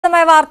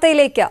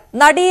വാർത്തയിലേക്ക്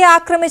നടിയെ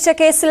ആക്രമിച്ച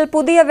കേസിൽ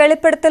പുതിയ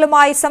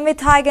വെളിപ്പെടുത്തലുമായി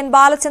സംവിധായകൻ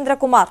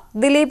ബാലചന്ദ്രകുമാർ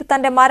ദിലീപ്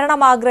തന്റെ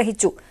മരണം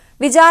ആഗ്രഹിച്ചു.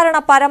 വിചാരണ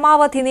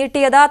പരമാവധി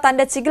നീട്ടിയത്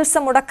തന്റെ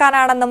ചികിത്സ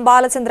മുടക്കാനാണെന്നും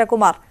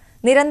ബാലചന്ദ്രകുമാർ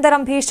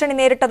നിരന്തരം ഭീഷണി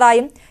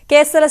നേരിട്ടതായും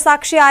കേസിലെ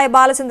സാക്ഷിയായ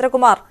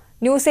ബാലചന്ദ്രകുമാർ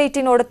ന്യൂസ്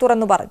 18നോട്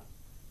തുറന്നു പറഞ്ഞു.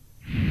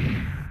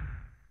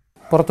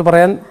 പുറത്തു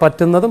പറയാൻ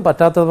പറ്റുന്നതും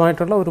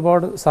പറ്റാത്തതുമായിട്ടുള്ള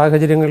ഒരുപാട്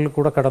സാഹചര്യങ്ങളിൽ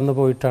കൂടെ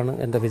കടന്നുപോയിട്ടാണ്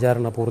എൻ്റെ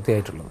വിചാരണ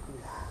പൂർത്തിയായിട്ടുള്ളത്.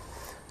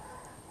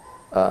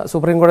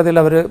 സുപ്രീം കോടതിയിൽ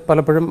അവർ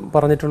പലപ്പോഴും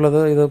പറഞ്ഞിട്ടുള്ളത്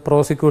ഇത്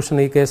പ്രോസിക്യൂഷൻ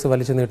ഈ കേസ്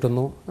വലിച്ചു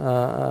നീട്ടുന്നു,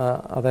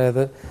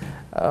 അതായത്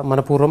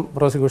മനഃപൂർവ്വം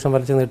പ്രോസിക്യൂഷൻ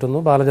വലിച്ചു നീട്ടുന്നു,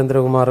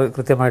 ബാലചന്ദ്രകുമാർ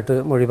കൃത്യമായിട്ട്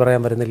മൊഴി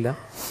പറയാൻ വരുന്നില്ല,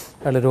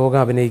 അയാൾ രോഗം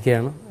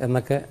അഭിനയിക്കുകയാണ്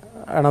എന്നൊക്കെ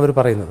ആണ് അവർ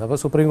പറയുന്നത്. അപ്പോൾ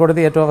സുപ്രീം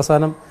കോടതി ഏറ്റവും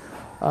അവസാനം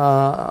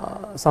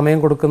സമയം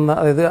കൊടുക്കുന്ന,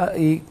 അതായത്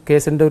ഈ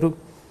കേസിൻ്റെ ഒരു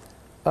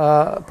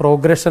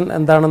പ്രോഗ്രഷൻ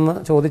എന്താണെന്ന്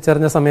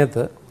ചോദിച്ചറിഞ്ഞ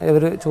സമയത്ത്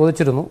ഇവർ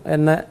ചോദിച്ചിരുന്നു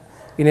എന്നെ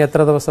ഇനി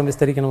എത്ര ദിവസം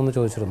വിസ്തരിക്കണമെന്ന്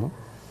ചോദിച്ചിരുന്നു.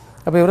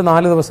 അപ്പോൾ ഇവർ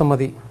 4 ദിവസം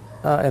മതി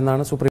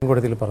എന്നാണ് സുപ്രീം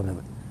കോടതിയിൽ പറഞ്ഞത്.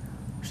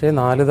 പക്ഷേ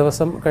 4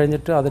 ദിവസം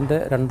കഴിഞ്ഞിട്ട് അതിൻ്റെ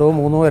 2 or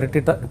 3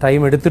 ഇരട്ടി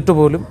ടൈം എടുത്തിട്ട്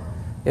പോലും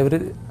ഇവർ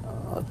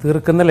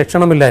തീർക്കുന്ന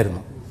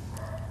ലക്ഷണമില്ലായിരുന്നു.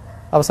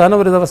 അവസാനം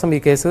ഒരു ദിവസം ഈ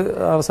കേസ്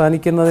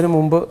അവസാനിക്കുന്നതിന്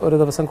മുമ്പ് ഒരു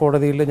ദിവസം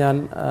കോടതിയിൽ ഞാൻ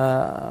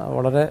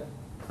വളരെ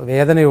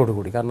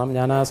വേദനയോടുകൂടി, കാരണം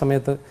ഞാൻ ആ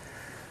സമയത്ത്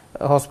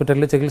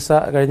ഹോസ്പിറ്റലിൽ ചികിത്സ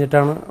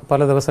കഴിഞ്ഞിട്ടാണ്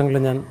പല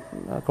ദിവസങ്ങളിൽ ഞാൻ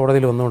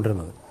കോടതിയിൽ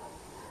വന്നുകൊണ്ടിരുന്നത്.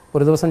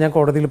 ഒരു ദിവസം ഞാൻ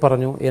കോടതിയിൽ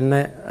പറഞ്ഞു,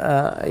 എന്നെ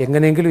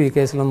എങ്ങനെയെങ്കിലും ഈ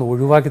കേസിൽ ഒന്ന്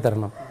ഒഴിവാക്കി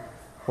തരണം,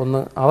 ഒന്ന്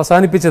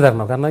അവസാനിപ്പിച്ച്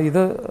തരണം. കാരണം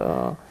ഇത്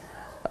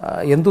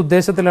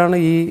എന്തുദ്ദേശത്തിലാണ്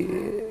ഈ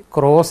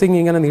ക്രോസിങ്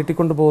ഇങ്ങനെ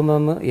നീട്ടിക്കൊണ്ടു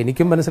പോകുന്നതെന്ന്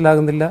എനിക്കും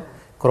മനസ്സിലാകുന്നില്ല,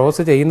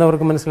 ക്രോസ്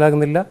ചെയ്യുന്നവർക്കും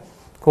മനസ്സിലാകുന്നില്ല,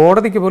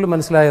 കോടതിക്ക് പോലും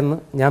മനസ്സിലായെന്ന്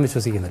ഞാൻ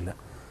വിശ്വസിക്കുന്നില്ല.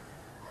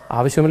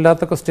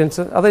 ആവശ്യമില്ലാത്ത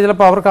ക്വസ്റ്റ്യൻസ്, അത്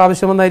ചിലപ്പോൾ അവർക്ക്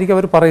ആവശ്യമെന്നായിരിക്കും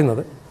അവർ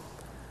പറയുന്നത്.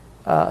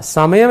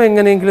 സമയം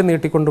എങ്ങനെയെങ്കിലും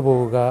നീട്ടിക്കൊണ്ടു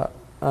പോവുക,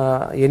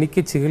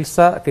 എനിക്ക് ചികിത്സ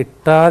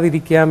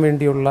കിട്ടാതിരിക്കാൻ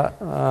വേണ്ടിയുള്ള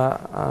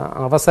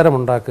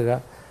അവസരമുണ്ടാക്കുക,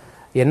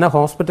 എന്നെ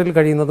ഹോസ്പിറ്റലിൽ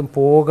കഴിയുന്നതും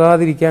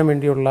പോകാതിരിക്കാൻ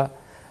വേണ്ടിയുള്ള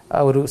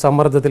ഒരു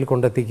സമ്മർദ്ദത്തിൽ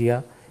കൊണ്ടെത്തിക്കുക.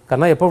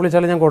 കാരണം എപ്പോൾ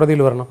വിളിച്ചാലും ഞാൻ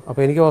കോടതിയിൽ വരണം,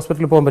 അപ്പോൾ എനിക്ക്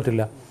ഹോസ്പിറ്റലിൽ പോകാൻ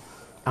പറ്റില്ല.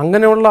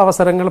 അങ്ങനെയുള്ള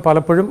അവസരങ്ങൾ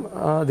പലപ്പോഴും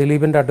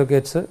ദിലീപിൻ്റെ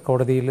അഡ്വക്കേറ്റ്സ്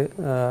കോടതിയിൽ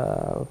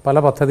പല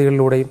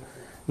പദ്ധതികളിലൂടെയും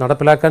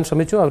നടപ്പിലാക്കാൻ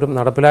ശ്രമിച്ചു, അവരും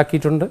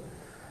നടപ്പിലാക്കിയിട്ടുണ്ട്.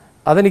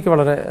 അതെനിക്ക്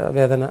വളരെ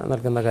വേദന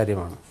നൽകുന്ന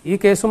കാര്യമാണ്. ഈ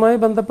കേസുമായി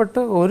ബന്ധപ്പെട്ട്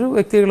ഒരു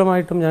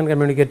വ്യക്തികളുമായിട്ടും ഞാൻ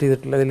കമ്മ്യൂണിക്കേറ്റ്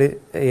ചെയ്തിട്ടില്ല. അതിൽ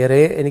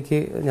ഏറെ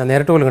ഞാൻ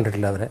നേരിട്ട് പോലും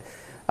കണ്ടിട്ടില്ല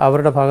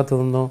അവരുടെ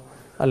ഭാഗത്തു നിന്നോ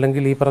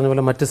അല്ലെങ്കിൽ ഈ പറഞ്ഞ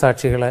പോലെ മറ്റ്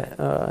സാക്ഷികളെ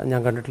ഞാൻ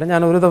കണ്ടിട്ടില്ല.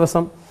 ഞാൻ ഒരു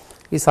ദിവസം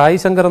ഈ സായി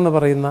ശങ്കർ എന്ന്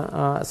പറയുന്ന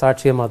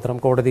സാക്ഷിയെ മാത്രം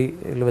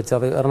കോടതിയിൽ വെച്ച്,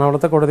 അത്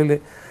എറണാകുളത്തെ കോടതിയിൽ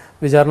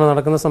വിചാരണ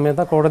നടക്കുന്ന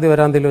സമയത്ത് കോടതി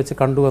വരാന്തയിൽ വെച്ച്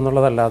കണ്ടു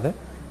എന്നുള്ളതല്ലാതെ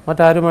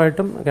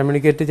മറ്റാരുമായിട്ടും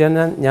കമ്മ്യൂണിക്കേറ്റ് ചെയ്യാൻ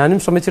ഞാനും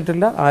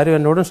ശ്രമിച്ചിട്ടില്ല, ആരും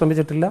എന്നോടും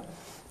ശ്രമിച്ചിട്ടില്ല.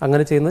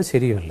 അങ്ങനെ ചെയ്യുന്നത്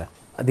ശരിയുമല്ല.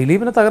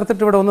 ദിലീപിനെ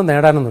തകർത്തിട്ട് ഇവിടെ ഒന്നും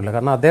നേടാനൊന്നുമില്ല,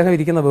 കാരണം അദ്ദേഹം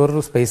ഇരിക്കുന്ന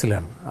വേറൊരു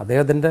സ്പേസിലാണ്.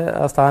 അദ്ദേഹത്തിൻ്റെ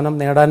ആ സ്ഥാനം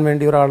നേടാൻ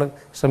വേണ്ടി ഒരാൾ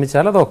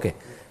ശ്രമിച്ചാൽ അതൊക്കെ,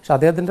 പക്ഷെ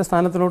അദ്ദേഹത്തിൻ്റെ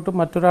സ്ഥാനത്തിലോട്ട്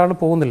മറ്റൊരാൾ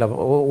പോകുന്നില്ല.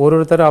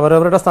 ഓരോരുത്തരും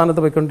അവരവരുടെ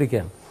സ്ഥാനത്ത്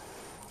പോയിക്കൊണ്ടിരിക്കുകയാണ്.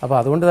 അപ്പോൾ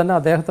അതുകൊണ്ട് തന്നെ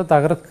അദ്ദേഹത്തെ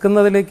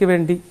തകർക്കുന്നതിലേക്ക്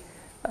വേണ്ടി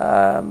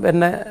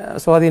എന്നെ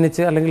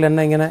സ്വാധീനിച്ച് അല്ലെങ്കിൽ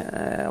എന്നെ ഇങ്ങനെ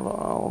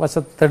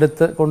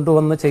വശത്തെടുത്ത്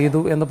കൊണ്ടുവന്ന്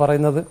ചെയ്തു എന്ന്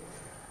പറയുന്നത്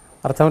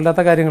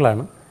അർത്ഥമില്ലാത്ത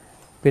കാര്യങ്ങളാണ്.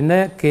 പിന്നെ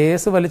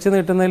കേസ് വലിച്ചു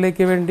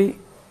നീട്ടുന്നതിലേക്ക് വേണ്ടി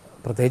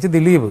പ്രത്യേകിച്ച്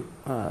ദിലീപ്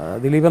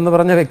എന്ന്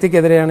പറഞ്ഞ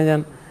വ്യക്തിക്കെതിരെയാണ്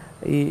ഞാൻ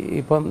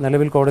ഇപ്പം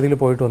നിലവിൽ കോടതിയിൽ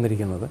പോയിട്ട്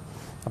വന്നിരിക്കുന്നത്.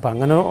 അപ്പോൾ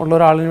അങ്ങനെ ഉള്ള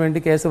ഒരാളിന് വേണ്ടി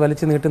കേസ്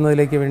വലിച്ചു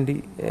നീട്ടുന്നതിലേക്ക് വേണ്ടി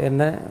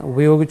എന്നെ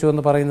ഉപയോഗിച്ചു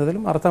എന്ന്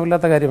പറയുന്നതിലും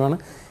അർത്ഥമില്ലാത്ത കാര്യമാണ്.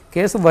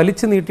 കേസ്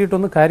വലിച്ചു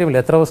നീട്ടിയിട്ടൊന്നും കാര്യമില്ല.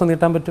 എത്ര ദിവസം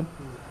നീട്ടാൻ പറ്റും?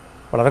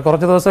 വളരെ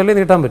കുറച്ച് ദിവസമല്ലേ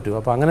നീട്ടാൻ പറ്റൂ.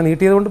 അപ്പോൾ അങ്ങനെ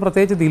നീട്ടിയത് കൊണ്ട്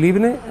പ്രത്യേകിച്ച്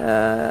ദിലീപിന്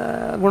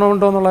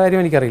ഗുണമുണ്ടോ എന്നുള്ള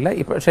കാര്യം എനിക്കറിയില്ല.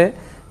 പക്ഷേ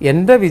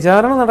എൻ്റെ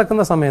വിചാരണ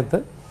നടക്കുന്ന സമയത്ത്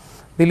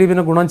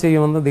ദിലീപിന് ഗുണം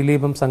ചെയ്യുമെന്ന്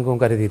ദിലീപും സംഘവും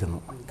കരുതിയിരുന്നു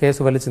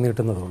കേസ് വലിച്ചു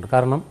നീട്ടുന്നതുകൊണ്ട്.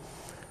 കാരണം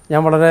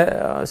ഞാൻ വളരെ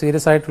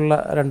സീരിയസ് ആയിട്ടുള്ള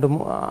 2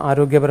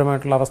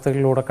 ആരോഗ്യപരമായിട്ടുള്ള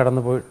അവസ്ഥകളിലൂടെ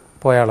കടന്നു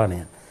പോയ ആളാണ്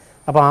ഞാൻ.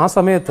 അപ്പോൾ ആ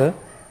സമയത്ത്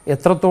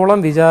എത്രത്തോളം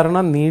വിചാരണ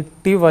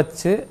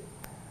നീട്ടിവച്ച്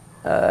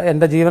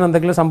എൻ്റെ ജീവൻ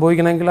എന്തെങ്കിലും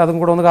സംഭവിക്കണമെങ്കിൽ അതും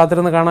കൂടെ ഒന്ന്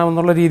കാത്തിരുന്ന്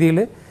കാണാമെന്നുള്ള രീതിയിൽ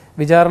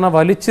വിചാരണ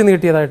വലിച്ചു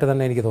നീട്ടിയതായിട്ട്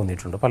തന്നെ എനിക്ക്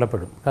തോന്നിയിട്ടുണ്ട്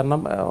പലപ്പോഴും. കാരണം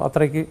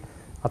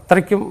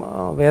അത്രയ്ക്കും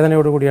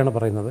വേദനയോടുകൂടിയാണ്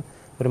പറയുന്നത്.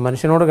 ഒരു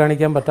മനുഷ്യനോട്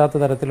കാണിക്കാൻ പറ്റാത്ത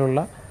തരത്തിലുള്ള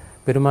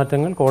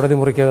പെരുമാറ്റങ്ങൾ കോടതി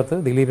മുറിക്കകത്ത്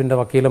ദിലീപിൻ്റെ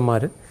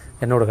വക്കീലന്മാർ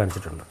എന്നോട്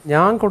കാണിച്ചിട്ടുണ്ട്.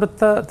 ഞാൻ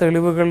കൊടുത്ത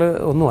തെളിവുകൾ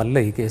ഒന്നുമല്ല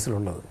ഈ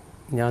കേസിലുള്ളത്.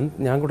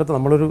 ഞാൻ കൊടുത്ത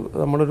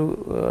നമ്മളൊരു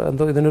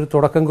എന്തോ ഇതിനൊരു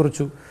തുടക്കം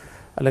കുറിച്ചു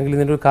അല്ലെങ്കിൽ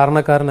ഇതിനൊരു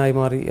കാരണക്കാരനായി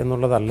മാറി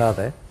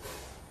എന്നുള്ളതല്ലാതെ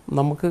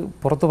നമുക്ക്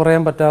പുറത്തു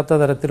പറയാൻ പറ്റാത്ത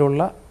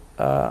തരത്തിലുള്ള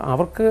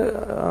അവർക്ക്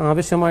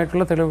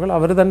ആവശ്യമായിട്ടുള്ള തെളിവുകൾ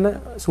അവർ തന്നെ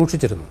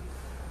സൂക്ഷിച്ചിരുന്നു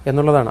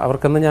എന്നുള്ളതാണ്.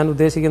 അവർക്കെന്ന് ഞാൻ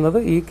ഉദ്ദേശിക്കുന്നത്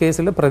ഈ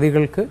കേസിൽ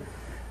പ്രതികൾക്ക്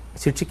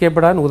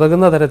ശിക്ഷിക്കപ്പെടാൻ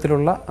ഉതകുന്ന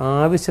തരത്തിലുള്ള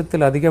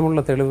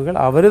ആവശ്യത്തിലധികമുള്ള തെളിവുകൾ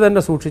അവർ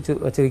തന്നെ സൂക്ഷിച്ച്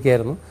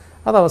വച്ചിരിക്കുകയായിരുന്നു.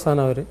 അത്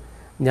അവസാനം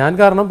ഞാൻ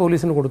കാരണം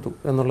പോലീസിന് കൊടുത്തു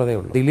എന്നുള്ളതേ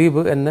ഉള്ളൂ.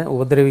 ദിലീപ് എന്നെ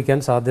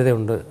ഉപദ്രവിക്കാൻ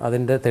സാധ്യതയുണ്ട്,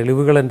 അതിൻ്റെ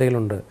തെളിവുകൾ എൻ്റെ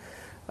കയ്യിലുണ്ട്.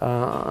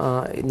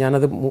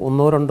 ഞാനത്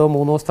 1, 2,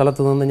 3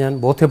 സ്ഥലത്ത് നിന്ന് ഞാൻ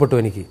ബോധ്യപ്പെട്ടു.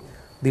 എനിക്ക്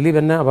ദിലീപ്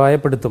എന്നെ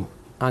അപായപ്പെടുത്തും.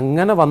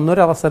 അങ്ങനെ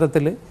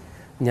വന്നൊരവസരത്തിൽ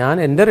ഞാൻ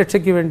എൻ്റെ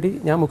രക്ഷയ്ക്ക് വേണ്ടി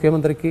ഞാൻ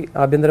മുഖ്യമന്ത്രിക്ക്,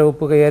 ആഭ്യന്തര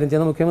വകുപ്പ് കൈകാര്യം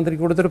ചെയ്യുന്ന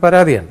മുഖ്യമന്ത്രിക്ക് കൊടുത്തൊരു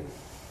പരാതിയാണ്.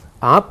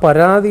 ആ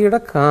പരാതിയുടെ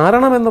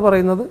കാരണമെന്ന്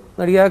പറയുന്നത്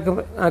നടിയെ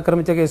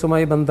ആക്രമിച്ച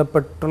കേസുമായി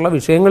ബന്ധപ്പെട്ടുള്ള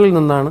വിഷയങ്ങളിൽ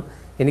നിന്നാണ്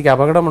എനിക്ക്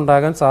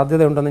അപകടമുണ്ടാകാൻ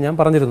സാധ്യതയുണ്ടെന്ന് ഞാൻ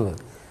പറഞ്ഞിരുന്നത്.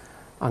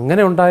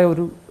 അങ്ങനെ ഉണ്ടായ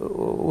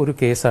ഒരു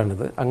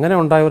കേസാണിത്. അങ്ങനെ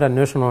ഉണ്ടായ ഒരു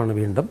അന്വേഷണമാണ്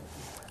വീണ്ടും.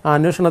 ആ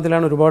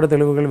അന്വേഷണത്തിലാണ് ഒരുപാട്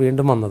തെളിവുകൾ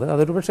വീണ്ടും വന്നത്.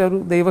 അതൊരു പക്ഷേ ഒരു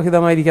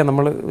ദൈവഹിതമായിരിക്കാം.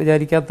 നമ്മൾ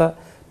വിചാരിക്കാത്ത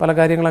പല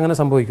കാര്യങ്ങൾ അങ്ങനെ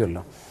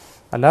സംഭവിക്കുമല്ലോ.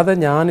 അല്ലാതെ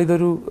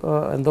ഞാനിതൊരു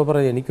എന്തോ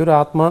പറയുക, എനിക്കൊരു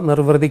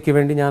ആത്മനിർവൃതിക്ക്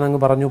വേണ്ടി ഞാനങ്ങ്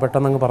പറഞ്ഞു,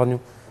 പെട്ടെന്നങ്ങ് പറഞ്ഞു,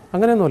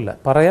 അങ്ങനെയൊന്നുമില്ല.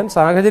 പറയാൻ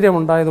സാഹചര്യം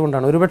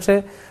ഉണ്ടായതുകൊണ്ടാണ്. ഒരുപക്ഷെ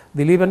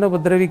ദിലീപനെ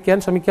ഉപദ്രവിക്കാൻ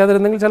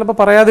ശ്രമിക്കാതിരുന്നെങ്കിൽ ചിലപ്പോൾ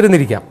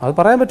പറയാതിരുന്നിരിക്കാം. അത്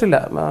പറയാൻ പറ്റില്ല.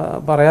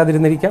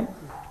 പറയാതിരുന്നിരിക്കാം,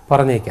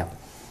 പറഞ്ഞേക്കാം.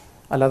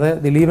 അല്ലാതെ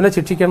ദിലീപിനെ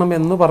ശിക്ഷിക്കണം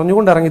എന്ന്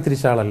പറഞ്ഞുകൊണ്ട് ഇറങ്ങി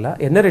തിരിച്ച ആളല്ല,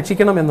 എന്നെ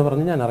രക്ഷിക്കണം എന്ന്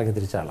പറഞ്ഞ് ഞാൻ ഇറങ്ങി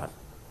തിരിച്ച ആളാണ്.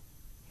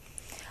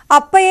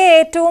 അപ്പയെ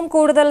ഏറ്റവും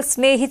കൂടുതൽ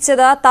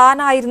സ്നേഹിച്ചത്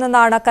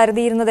താനായിരുന്നെന്നാണ്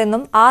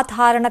കരുതിയിരുന്നതെന്നും ആ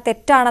ധാരണ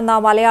തെറ്റാണെന്ന്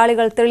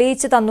മലയാളികൾ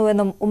തെളിയിച്ചു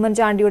തന്നുവെന്നും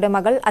ഉമ്മൻചാണ്ടിയുടെ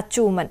മകൾ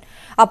അച്ചു ഉമ്മൻ.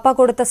 അപ്പ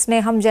കൊടുത്ത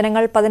സ്നേഹം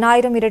ജനങ്ങൾ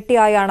 10,000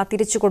 ഇരട്ടിയായാണ്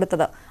തിരിച്ചു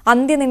കൊടുത്തത്.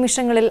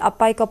 അന്ത്യനിമിഷങ്ങളിൽ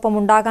അപ്പയ്ക്കൊപ്പം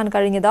ഉണ്ടാകാൻ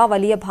കഴിഞ്ഞത്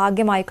വലിയ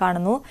ഭാഗ്യമായി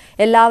കാണുന്നു.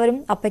 എല്ലാവരും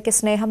അപ്പയ്ക്ക്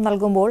സ്നേഹം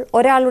നൽകുമ്പോൾ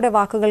ഒരാളുടെ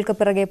വാക്കുകൾക്ക്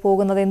പിറകെ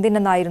പോകുന്നത്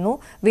എന്തിനെന്നായിരുന്നു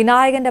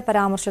വിനായകന്റെ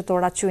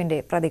പരാമർശത്തോട് അച്ചുവിന്റെ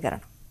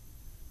പ്രതികരണം.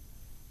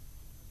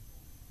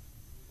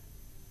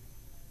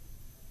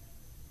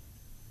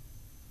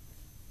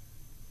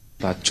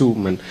 അച്ചു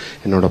ഉമ്മൻ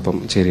എന്നോടൊപ്പം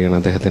ചേരുകയാണ്.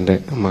 അദ്ദേഹത്തിന്റെ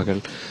മകൾ.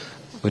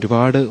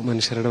 ഒരുപാട്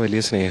മനുഷ്യരുടെ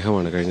വലിയ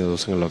സ്നേഹമാണ് കഴിഞ്ഞ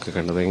ദിവസങ്ങളിലൊക്കെ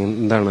കണ്ടത്.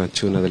 എന്താണ്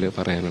അച്ചുവിന് അതിൽ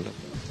പറയാനുള്ളത്?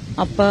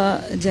 അപ്പ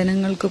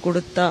ജനങ്ങൾക്ക്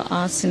കൊടുത്ത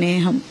ആ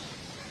സ്നേഹം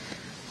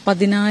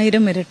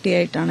 10,000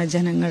 ഇരട്ടിയായിട്ടാണ്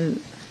ജനങ്ങൾ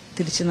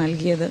തിരിച്ചു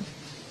നൽകിയത്.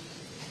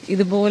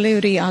 ഇതുപോലെ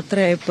ഒരു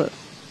യാത്രയയപ്പ്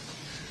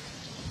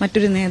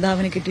മറ്റൊരു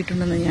നേതാവിന്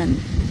കിട്ടിയിട്ടുണ്ടെന്ന് ഞാൻ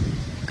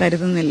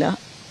കരുതുന്നില്ല.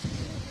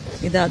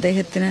 ഇത്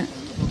അദ്ദേഹത്തിന്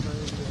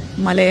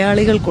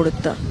മലയാളികൾ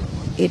കൊടുത്ത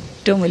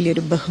ഏറ്റവും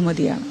വലിയൊരു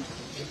ബഹുമതിയാണ്.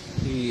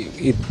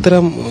 ഇത്ര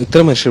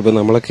മനുഷ്യർ, ഇപ്പൊ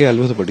നമ്മളൊക്കെ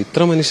അത്ഭുതപ്പെട്ടു.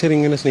 ഇത്ര മനുഷ്യർ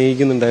ഇങ്ങനെ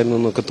സ്നേഹിക്കുന്നുണ്ടായിരുന്നു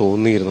എന്നൊക്കെ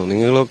തോന്നിയിരുന്നു?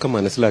 നിങ്ങളൊക്കെ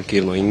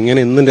മനസ്സിലാക്കിയിരുന്നോ? ഇങ്ങനെ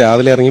എന്നും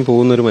രാവിലെ ഇറങ്ങി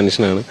പോകുന്ന ഒരു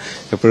മനുഷ്യനാണ്,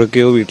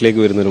 എപ്പോഴൊക്കെയോ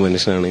വീട്ടിലേക്ക് വരുന്ന ഒരു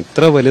മനുഷ്യനാണ്.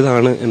 ഇത്ര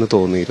വലുതാണ് എന്ന്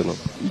തോന്നിയിരുന്നു?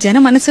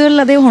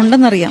 ജനമനസ്സുകളിൽ അദ്ദേഹം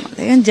ഉണ്ടെന്നറിയാം,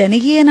 അദ്ദേഹം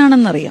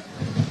ജനകീയനാണെന്നറിയാം.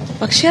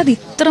 പക്ഷെ അത്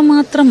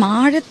ഇത്രമാത്രം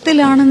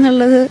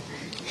ആഴത്തിലാണെന്നുള്ളത്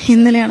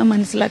ഇന്നലെയാണ്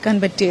മനസ്സിലാക്കാൻ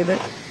പറ്റിയത്.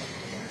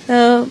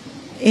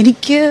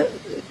 എനിക്ക്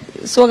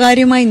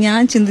സ്വകാര്യമായി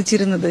ഞാൻ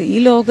ചിന്തിച്ചിരുന്നത്, ഈ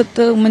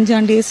ലോകത്ത്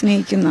ഉമ്മൻചാണ്ടിയെ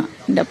സ്നേഹിക്കുന്ന,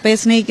 എൻ്റെ അപ്പയെ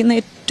സ്നേഹിക്കുന്ന,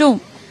 ഏറ്റവും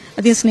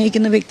അധികം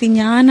സ്നേഹിക്കുന്ന വ്യക്തി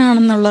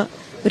ഞാനാണെന്നുള്ള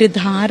ഒരു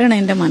ധാരണ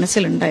എൻ്റെ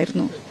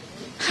മനസ്സിലുണ്ടായിരുന്നു.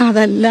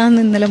 അതല്ല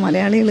എന്ന് ഇന്നലെ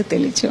മലയാളികൾ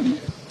തെളിയിച്ചു വന്നു.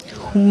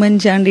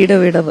 ഉമ്മൻചാണ്ടിയുടെ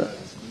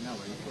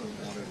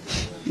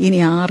ഇനി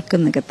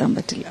ആർക്കും നികത്താൻ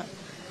പറ്റില്ല.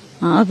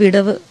 ആ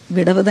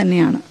വിടവ്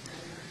തന്നെയാണ്.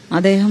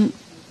 അദ്ദേഹം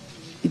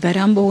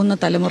വരാൻ പോകുന്ന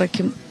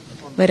തലമുറയ്ക്കും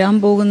വരാൻ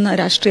പോകുന്ന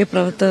രാഷ്ട്രീയ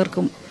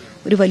പ്രവർത്തകർക്കും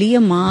ഒരു വലിയ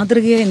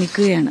മാതൃകയായി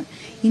നിൽക്കുകയാണ്.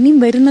 ഇനിയും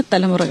വരുന്ന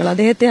തലമുറകൾ,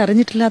 അദ്ദേഹത്തെ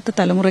അറിഞ്ഞിട്ടില്ലാത്ത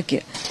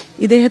തലമുറയ്ക്ക്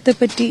ഇദ്ദേഹത്തെ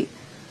പറ്റി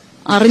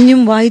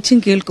അറിഞ്ഞും വായിച്ചും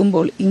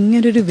കേൾക്കുമ്പോൾ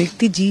ഇങ്ങനൊരു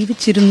വ്യക്തി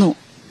ജീവിച്ചിരുന്നു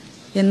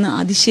എന്ന്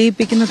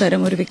അതിശയിപ്പിക്കുന്ന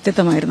തരം ഒരു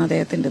വ്യക്തിത്വമായിരുന്നു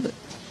അദ്ദേഹത്തിൻ്റെത്.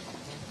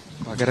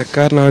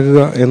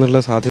 പകരക്കാരനാകുക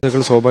എന്നുള്ള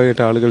സാധ്യതകൾ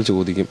സ്വാഭാവികമായിട്ട് ആളുകൾ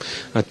ചോദിക്കും.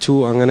 അച്ചു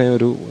അങ്ങനെ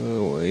ഒരു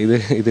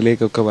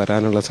ഇതിലേക്കൊക്കെ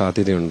വരാനുള്ള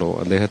സാധ്യതയുണ്ടോ?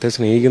 അദ്ദേഹത്തെ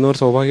സ്നേഹിക്കുന്നവർ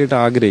സ്വാഭാവികമായിട്ട്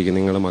ആഗ്രഹിക്കും.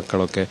 നിങ്ങളുടെ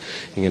മക്കളൊക്കെ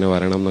ഇങ്ങനെ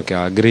വരണം എന്നൊക്കെ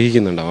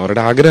ആഗ്രഹിക്കുന്നുണ്ടാവും.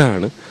 അവരുടെ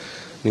ആഗ്രഹമാണ്.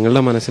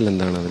 നിങ്ങളുടെ മനസ്സിൽ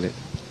എന്താണ് അതിൽ?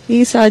 ഈ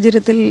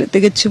സാഹചര്യത്തിൽ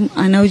തികച്ചും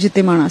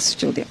അനൗചിത്യമാണ് ആ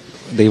ചോദ്യം.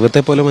 ദൈവത്തെ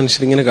പോലെ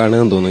മനുഷ്യരിങ്ങനെ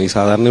കാണുകയെന്ന് തോന്നുന്നു. ഈ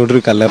സാധാരണ ഇവിടെ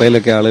ഒരു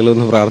കല്ലറയിലൊക്കെ ആളുകൾ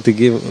ഒന്ന്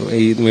പ്രാർത്ഥിക്കുകയും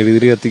ഈ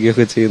മെഴുതിരി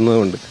കത്തിക്കുകയൊക്കെ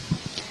ചെയ്യുന്നതുകൊണ്ട്.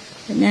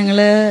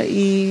 ഞങ്ങള്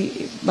ഈ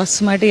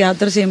ബസ്സുമായിട്ട്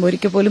യാത്ര ചെയ്യുമ്പോൾ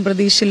ഒരിക്കൽ പോലും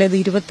പ്രതീക്ഷയില്ല ഇത്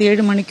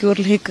 27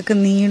 മണിക്കൂറിലേക്കൊക്കെ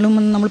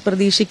നീളുമെന്ന് നമ്മൾ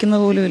പ്രതീക്ഷിക്കുന്ന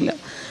പോലുമില്ല.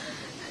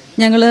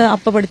 ഞങ്ങൾ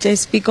പഠിച്ച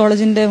SP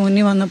കോളേജിന്റെ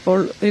മുന്നിൽ വന്നപ്പോൾ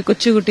ഒരു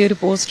കൊച്ചുകുട്ടി ഒരു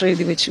പോസ്റ്റർ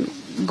എഴുതി വെച്ചു,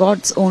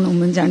 God's own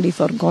Oommen Chandy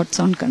four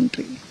God's own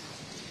country.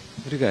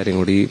 ഒരു കാര്യം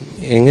കൂടി,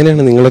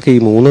 എങ്ങനെയാണ് നിങ്ങളൊക്കെ ഈ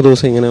 3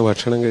 ദിവസം ഇങ്ങനെ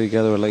ഭക്ഷണം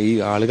കഴിക്കാതെ ഉള്ള ഈ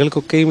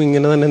ആളുകൾക്കൊക്കെയും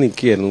ഇങ്ങനെ തന്നെ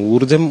നിൽക്കുകയായിരുന്നു?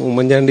 ഊർജ്ജം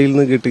ഉമ്മൻചാണ്ടിയിൽ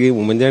നിന്ന് കിട്ടുകയും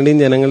ഉമ്മൻചാണ്ടിയും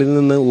ജനങ്ങളിൽ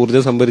നിന്ന്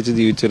ഊർജ്ജം സംഭരിച്ച്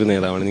ജീവിച്ചൊരു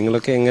നേതാവാണ്.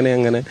 നിങ്ങളൊക്കെ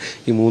അങ്ങനെ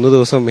ഈ 3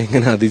 ദിവസം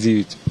എങ്ങനെ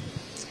അതിജീവിച്ചു?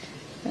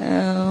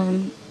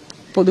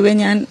 പൊതുവെ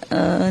ഞാൻ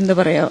എന്താ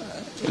പറയാ,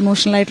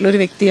 ഇമോഷണൽ ആയിട്ടുള്ളൊരു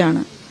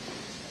വ്യക്തിയാണ്.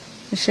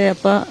 പക്ഷെ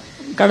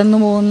കടന്നു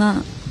പോകുന്ന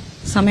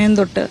സമയം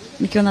തൊട്ട്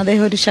എനിക്ക് തോന്നുന്നു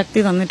അദ്ദേഹം ഒരു ശക്തി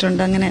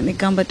തന്നിട്ടുണ്ട് അങ്ങനെ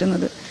നിൽക്കാൻ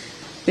പറ്റുന്നത്.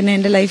 പിന്നെ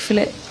എൻ്റെ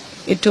ലൈഫിലെ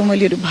ഏറ്റവും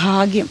വലിയൊരു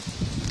ഭാഗ്യം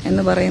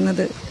എന്ന്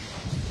പറയുന്നത്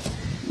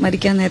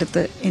മരിക്കാൻ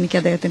നേരത്ത് എനിക്ക്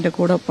അദ്ദേഹത്തിൻ്റെ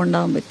കൂടെ ഒപ്പം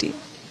ഉണ്ടാവാൻ പറ്റി.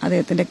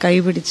 അദ്ദേഹത്തിൻ്റെ കൈ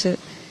പിടിച്ച്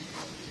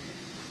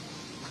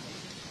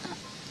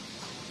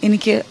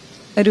എനിക്ക്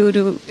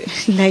ഒരു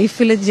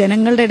ലൈഫിൽ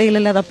ജനങ്ങളുടെ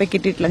ഇടയിലല്ല അതപ്പം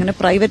കിട്ടിയിട്ടില്ല. അങ്ങനെ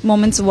പ്രൈവറ്റ്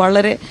മൊമെന്റ്സ്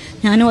വളരെ,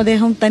 ഞാനും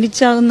അദ്ദേഹം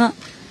തനിച്ചാകുന്ന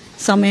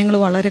സമയങ്ങൾ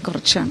വളരെ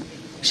കുറച്ചാണ്.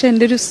 പക്ഷെ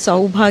എൻ്റെ ഒരു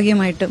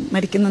സൗഭാഗ്യമായിട്ട്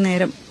മരിക്കുന്ന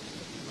നേരം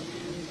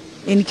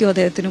എനിക്കും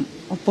അദ്ദേഹത്തിനും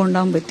ഒപ്പം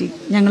ഉണ്ടാവാൻ പറ്റി.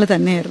 ഞങ്ങൾ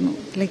തന്നെയായിരുന്നു.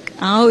 ലൈക്ക്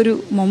ആ ഒരു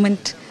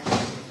മൊമെന്റ്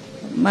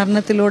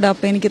മരണത്തിലൂടെ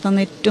അപ്പം എനിക്ക് തന്ന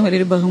ഏറ്റവും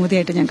വലിയൊരു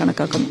ബഹുമതിയായിട്ട് ഞാൻ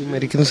കണക്കാക്കുന്നു.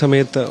 മരിക്കുന്ന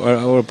സമയത്ത്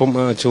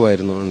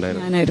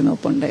ഞാനായിരുന്നു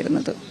ഒപ്പം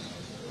ഉണ്ടായിരുന്നത്.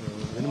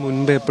 അതിന്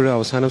മുൻപ് എപ്പോഴും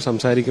അവസാനം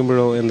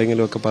സംസാരിക്കുമ്പോഴോ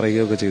എന്തെങ്കിലുമൊക്കെ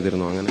പറയുകയൊക്കെ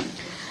ചെയ്തിരുന്നോ? അങ്ങനെ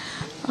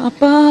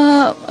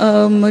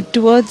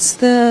ടുവേർഡ്സ്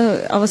ദ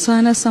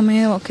അവസാന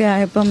സമയമൊക്കെ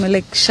ആയപ്പം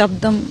ലൈക്ക്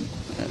ശബ്ദം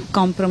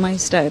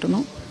കോംപ്രമൈസ്ഡ്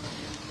ആയിരുന്നു.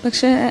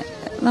 പക്ഷെ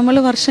നമ്മൾ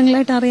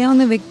വർഷങ്ങളായിട്ട്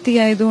അറിയാവുന്ന വ്യക്തി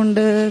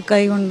ആയതുകൊണ്ട്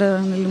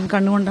കൈകൊണ്ടാണെങ്കിലും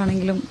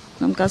കണ്ണുകൊണ്ടാണെങ്കിലും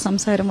നമുക്ക് ആ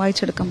സംസാരം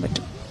വായിച്ചെടുക്കാൻ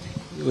പറ്റും.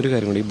 ഒരു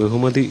കാര്യം കൂടി,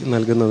 ബഹുമതി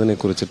നൽകുന്നതിനെ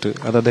കുറിച്ചിട്ട്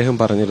അത് അദ്ദേഹം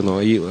പറഞ്ഞിരുന്നോ?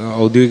 ഈ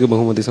ഔദ്യോഗിക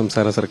ബഹുമതി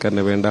സംസ്ഥാന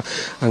സർക്കാരിന് വേണ്ട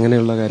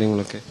അങ്ങനെയുള്ള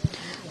കാര്യങ്ങളൊക്കെ?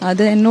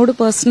 അത് എന്നോട്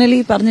പേഴ്സണലി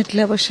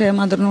പറഞ്ഞിട്ടില്ല, പക്ഷെ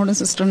മദറിനോടും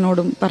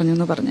സിസ്റ്ററിനോടും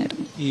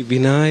പറഞ്ഞായിരുന്നു. ഈ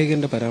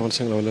വിനായകന്റെ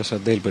പരാമർശങ്ങൾ വല്ല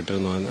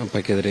ശ്രദ്ധയിൽപ്പെട്ടിരുന്നു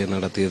അപ്പയ്ക്കെതിരെ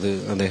നടത്തിയത്?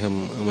 അദ്ദേഹം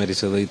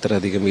മരിച്ചത്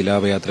ഇത്രയധികം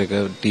വിലാപയാത്രയൊക്കെ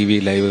TV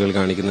ലൈവുകൾ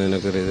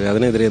കാണിക്കുന്നതിനൊക്കെ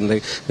അതിനെതിരെ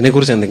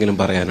ഇതിനെക്കുറിച്ച് എന്തെങ്കിലും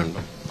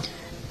പറയാനുണ്ടോ?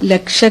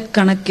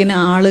 ലക്ഷക്കണക്കിന്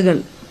ആളുകൾ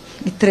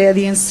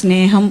ഇത്രയധികം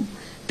സ്നേഹം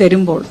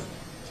തരുമ്പോൾ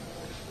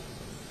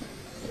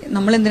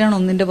നമ്മൾ എന്തിനാണ്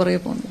ഒന്നിന്റെ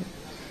പുറകെ പോകുന്നത്?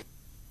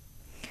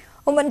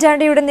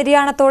 ഉമ്മൻചാണ്ടിയുടെ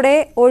നിര്യാണത്തോടെ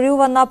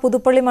ഒഴിവുവന്ന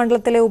പുതുപ്പള്ളി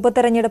മണ്ഡലത്തിലെ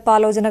ഉപതെരഞ്ഞെടുപ്പ്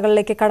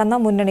ആലോചനകളിലേക്ക് കടന്ന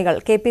മുന്നണികൾ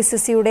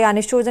KPCCയുടെ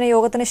അനുശോചന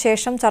യോഗത്തിന്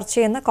ശേഷം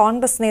ചർച്ചയെന്ന്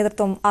കോൺഗ്രസ്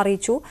നേതൃത്വം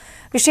അറിയിച്ചു.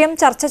 വിഷയം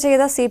ചർച്ച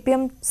ചെയ്ത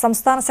CPM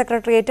സംസ്ഥാന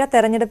സെക്രട്ടേറിയറ്റ്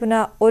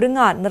തെരഞ്ഞെടുപ്പിന്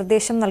ഒരുങ്ങാൻ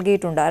നിർദ്ദേശം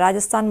നൽകിയിട്ടുണ്ട്.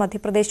 രാജസ്ഥാൻ,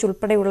 മധ്യപ്രദേശ്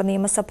ഉൾപ്പെടെയുള്ള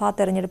നിയമസഭാ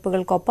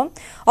തെരഞ്ഞെടുപ്പുകൾക്കൊപ്പം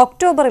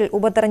ഒക്ടോബറിൽ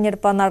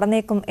ഉപതെരഞ്ഞെടുപ്പ്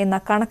നടന്നേക്കും എന്ന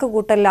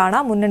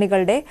കണക്കുകൂട്ടലിലാണ്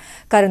മുന്നണികളുടെ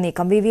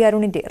കരുനീക്കം. VV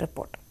അരുണിന്റെ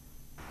റിപ്പോർട്ട്.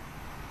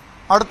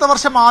 അടുത്ത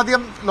വർഷം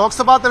ആദ്യം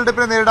ലോക്സഭാ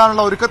തെരഞ്ഞെടുപ്പിനെ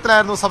നേരിടാനുള്ള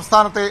ഒരുക്കത്തിലായിരുന്നു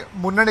സംസ്ഥാനത്തെ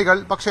മുന്നണികൾ.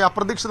 പക്ഷേ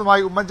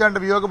അപ്രതീക്ഷിതമായി ഉമ്മൻചാണ്ടി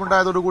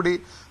വിയോഗമുണ്ടായതോടുകൂടി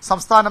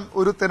സംസ്ഥാനം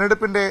ഒരു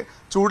തെരഞ്ഞെടുപ്പിന്റെ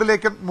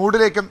ചൂടിലേക്കും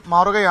മൂടിലേക്കും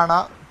മാറുകയാണ്.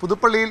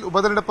 പുതുപ്പള്ളിയിൽ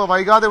ഉപതെരഞ്ഞെടുപ്പ്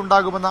വൈകാതെ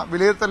ഉണ്ടാകുമെന്ന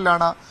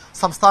വിലയിരുത്തലിലാണ്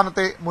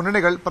സംസ്ഥാനത്തെ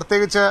മുന്നണികൾ,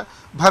 പ്രത്യേകിച്ച്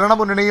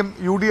ഭരണമുന്നണിയും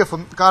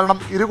UDFും. കാരണം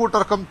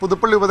ഇരുകൂട്ടർക്കും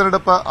പുതുപ്പള്ളി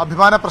ഉപതെരഞ്ഞെടുപ്പ്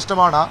അഭിമാന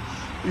പ്രശ്നമാണ്.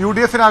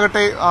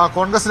 UDFിനാകട്ടെ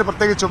കോൺഗ്രസിന്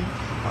പ്രത്യേകിച്ചും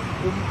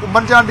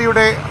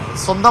ഉമ്മൻചാണ്ടിയുടെ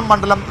സ്വന്തം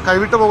മണ്ഡലം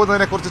കൈവിട്ടു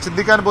പോകുന്നതിനെക്കുറിച്ച്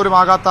ചിന്തിക്കാൻ പോലും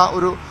ആകാത്ത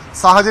ഒരു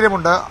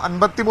സാഹചര്യമുണ്ട്.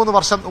 53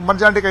 വർഷം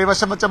ഉമ്മൻചാണ്ടി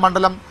കൈവശം വെച്ച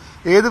മണ്ഡലം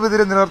ഏത്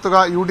വിധിയിലും നിലനിർത്തുക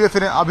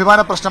UDFിന് അഭിമാന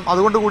പ്രശ്നം.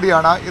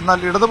 അതുകൊണ്ടുകൂടിയാണ്. എന്നാൽ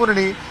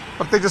ഇടതുമുന്നണി,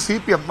 പ്രത്യേകിച്ച്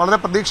CPM വളരെ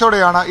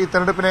പ്രതീക്ഷയോടെയാണ് ഈ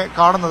തെരഞ്ഞെടുപ്പിനെ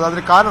കാണുന്നത്.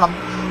 അതിന് കാരണം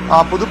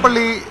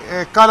പുതുപ്പള്ളി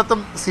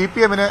എക്കാലത്തും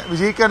CPMന്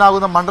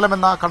വിജയിക്കാനാകുന്ന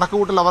മണ്ഡലമെന്ന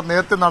കണക്കുകൂട്ടൽ അവർ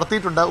നേരത്തെ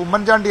നടത്തിയിട്ടുണ്ട്.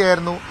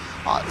 ഉമ്മൻചാണ്ടിയായിരുന്നു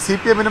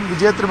CPMനും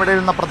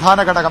വിജയത്തിനുമിടയിലുള്ള പ്രധാന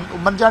ഘടകം.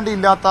 ഉമ്മൻചാണ്ടി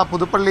ഇല്ലാത്ത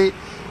പുതുപ്പള്ളി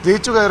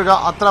ജയിച്ചു കയറുക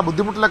അത്ര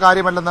ബുദ്ധിമുട്ടുള്ള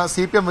കാര്യമല്ലെന്ന്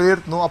CPM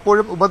വിലയിരുത്തുന്നു.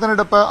 അപ്പോഴും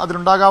ഉപതെരഞ്ഞെടുപ്പ്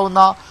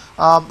അതിനുണ്ടാകാവുന്ന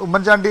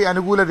ഉമ്മൻചാണ്ടി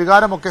അനുകൂല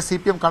വികാരമൊക്കെ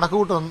CPM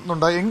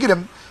കണക്കുകൂട്ടുന്നുണ്ട്. എങ്കിലും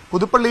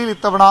പുതുപ്പള്ളിയിൽ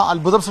ഇത്തവണ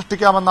അത്ഭുതം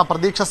സൃഷ്ടിക്കാമെന്ന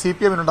പ്രതീക്ഷ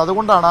CPMനുണ്ട്.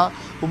 അതുകൊണ്ടാണ്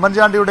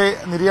ഉമ്മൻചാണ്ടിയുടെ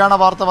നിര്യാണ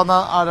വാർത്ത വന്ന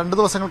 2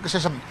 ദിവസങ്ങൾക്ക്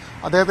ശേഷം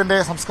അദ്ദേഹത്തിന്റെ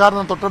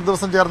സംസ്കാരം തൊട്ടടുത്ത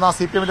ദിവസം ചേർന്ന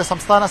CPMന്റെ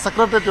സംസ്ഥാന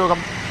സെക്രട്ടേറിയറ്റ് യോഗം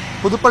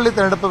പുതുപ്പള്ളി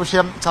തെരഞ്ഞെടുപ്പ്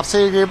വിഷയം ചർച്ച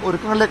ചെയ്യുകയും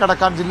ഒരുക്കങ്ങളിലേക്ക്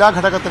കടക്കാൻ ജില്ലാ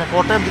ഘടകത്തിന്,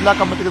 കോട്ടയം ജില്ലാ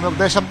കമ്മിറ്റിക്ക്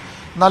നിർദ്ദേശം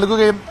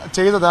നൽകുകയും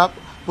ചെയ്തത്.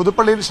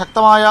 പുതുപ്പള്ളിയിൽ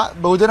ശക്തമായ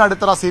ബഹുജന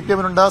അടിത്തറ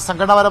CPMനുണ്ട്.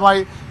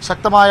 സംഘടനാപരമായി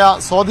ശക്തമായ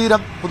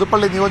സ്വാധീനം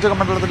പുതുപ്പള്ളി നിയോജക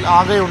മണ്ഡലത്തിൽ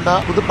ആകെയുണ്ട്.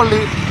 പുതുപ്പള്ളി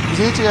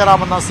വിജയിച്ചു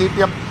കയറാമെന്ന്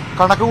CPM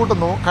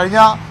കണക്കുകൂട്ടുന്നു. കഴിഞ്ഞ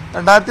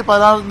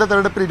 2014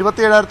 തെരഞ്ഞെടുപ്പിൽ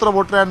 27,000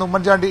 വോട്ടിലായിരുന്നു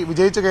ഉമ്മൻചാണ്ടി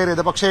വിജയിച്ചു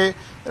കയറിയത്. പക്ഷേ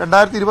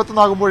 2021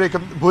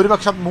 ആകുമ്പോഴേക്കും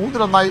ഭൂരിപക്ഷം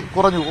 3-1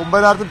 കുറഞ്ഞു.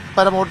 9,000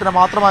 പരം വോട്ടിന്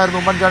മാത്രമായിരുന്നു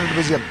ഉമ്മൻചാണ്ടിയുടെ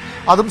വിജയം.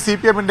 അതും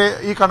CPMന്റെ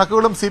ഈ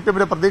കണക്കുകളും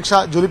CPMന്റെ പ്രതീക്ഷ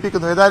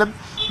ജ്വലിപ്പിക്കുന്നു. ഏതായാലും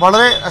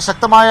വളരെ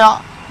ശക്തമായ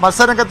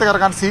മത്സരരംഗത്ത്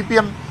ഇറങ്ങാൻ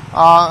CPM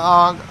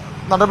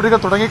നടപടികൾ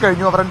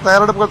തുടങ്ങിക്കഴിഞ്ഞു. അവരുടെ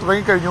തയ്യാറെടുപ്പുകൾ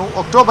തുടങ്ങിക്കഴിഞ്ഞു.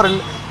 ഒക്ടോബറിൽ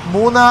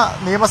 3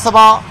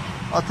 നിയമസഭാ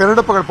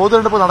തെരഞ്ഞെടുപ്പുകൾ, പൊതു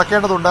തെരഞ്ഞെടുപ്പ്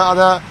നടക്കേണ്ടതുണ്ട്.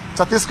 അത്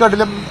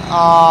ഛത്തീസ്ഗഡിലും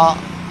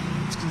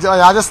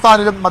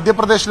രാജസ്ഥാനിലും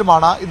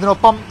മധ്യപ്രദേശിലുമാണ്.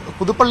 ഇതിനൊപ്പം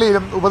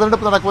പുതുപ്പള്ളിയിലും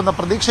ഉപതെരഞ്ഞെടുപ്പ് നടക്കുമെന്ന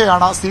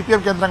പ്രതീക്ഷയാണ്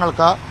CPM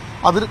കേന്ദ്രങ്ങൾക്ക്.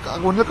 അതിൽ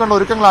മുന്നിൽ കണ്ട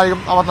ഒരുക്കങ്ങളായും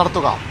അവർ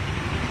നടത്തുക.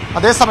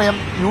 അതേസമയം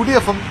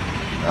UDFും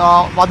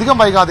അധികം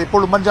വൈകാതെ,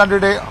 ഇപ്പോൾ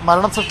ഉമ്മൻചാണ്ടിയുടെ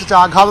മരണം സൃഷ്ടിച്ച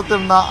ആഘാതത്തിൽ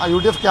നിന്ന്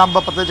UDF ക്യാമ്പ്,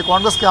 പ്രത്യേകിച്ച്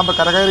കോൺഗ്രസ് ക്യാമ്പ്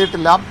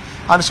കരകയറിയിട്ടില്ല.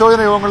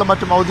 അനുശോചന യോഗങ്ങളും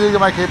മറ്റും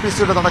ഔദ്യോഗികമായി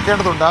KPCCയുടെ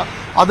നടക്കേണ്ടതുണ്ട്.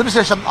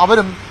 അതിനുശേഷം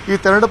അവരും ഈ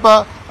തെരഞ്ഞെടുപ്പ്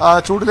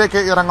ചൂടിലേക്ക്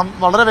ഇറങ്ങും.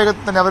 വളരെ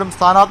വേഗത്തിൽ തന്നെ അവരും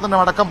സ്ഥാനാർത്ഥിയുടെ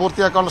അടക്കം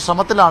പൂർത്തിയാക്കാനുള്ള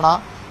ശ്രമത്തിലാണ്.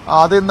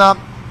 അത് ഇന്ന്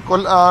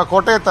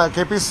കോട്ടയത്ത്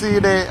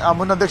KPCCയുടെ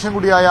മുൻ അധ്യക്ഷൻ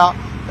കൂടിയായ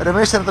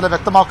രമേശ് ചെന്നിത്തല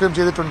വ്യക്തമാക്കുകയും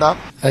ചെയ്തിട്ടുണ്ട്.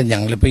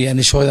 ഞങ്ങളിപ്പോൾ ഈ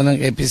അനുശോചനം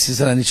KPCC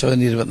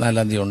അനുശോചനം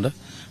 24-ാം തീയതി ഉണ്ട്.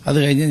 അത്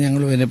കഴിഞ്ഞ്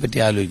ഞങ്ങൾ ഇതിനെപ്പറ്റി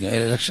ആലോചിക്കും.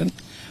 ഇലക്ഷൻ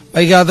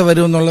വൈകാതെ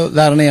വരുമെന്നുള്ള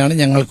ധാരണയാണ്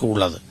ഞങ്ങൾക്ക്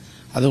ഉള്ളത്.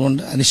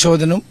 അതുകൊണ്ട്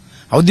അനുശോചനവും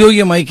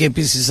ഔദ്യോഗികമായി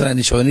KPCC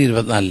അനുശോചനം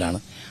 24-ലാണ്.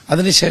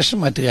 അതിനുശേഷം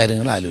മറ്റു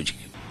കാര്യങ്ങൾ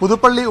ആലോചിക്കും.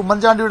 പുതുപ്പള്ളി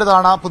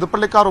ഉമ്മൻചാണ്ടിയുടേതാണ്.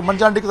 പുതുപ്പള്ളിക്കാർ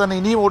ഉമ്മൻചാണ്ടിക്ക് തന്നെ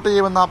ഇനിയും വോട്ട്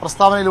ചെയ്യുമെന്ന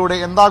പ്രസ്താവനയിലൂടെ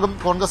എന്താകും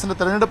കോൺഗ്രസിന്റെ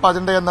തെരഞ്ഞെടുപ്പ്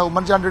അജണ്ടയെന്ന്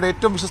ഉമ്മൻചാണ്ടിയുടെ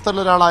ഏറ്റവും വിശ്വസ്തരിൽ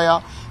ഒരാളായ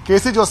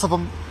KC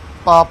ജോസഫും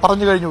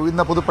പറഞ്ഞു കഴിഞ്ഞു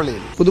ഇന്ന്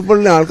പുതുപ്പള്ളിയിൽ.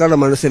 പുതുപ്പള്ളി ആൾക്കാരുടെ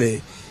മനസ്സിൽ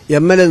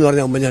MLA എന്ന്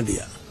പറഞ്ഞാൽ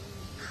ഉമ്മൻചാണ്ടിയാണ്,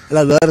 അല്ല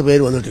വേറെ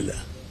പേര് വന്നിട്ടില്ല.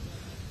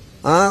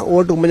 ആ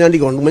വോട്ട്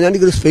ഉമ്മൻചാണ്ടിക്ക് ഉണ്ട്.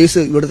 ഉമ്മൻചാണ്ടിക്ക് ഒരു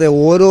സ്പേസ് ഇവിടുത്തെ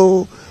ഓരോ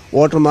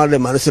വോട്ടർമാരുടെ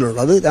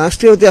മനസ്സിലുണ്ട്. അത്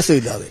രാഷ്ട്രീയ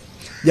വ്യത്യാസമില്ലാതെ,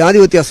 ജാതി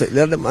വ്യത്യാസം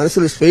ഇല്ലാതെ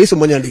മനസ്സിലൊരു സ്പേസ്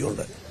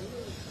ഉമ്മൻചാണ്ടിക്കുണ്ട്.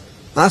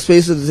 ആ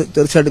സ്പേസ്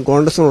തീർച്ചയായിട്ടും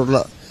കോൺഗ്രസിനോടുള്ള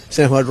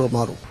സ്നേഹമായിട്ട്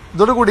മാറും.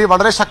 ഇതോടുകൂടി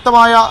വളരെ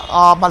ശക്തമായ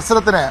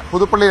മത്സരത്തിന്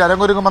പുതുപ്പള്ളിയിൽ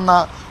അരങ്ങൊരുങ്ങുമെന്ന്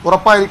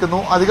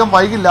ഉറപ്പായിരിക്കുന്നു. അധികം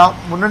വൈകില്ല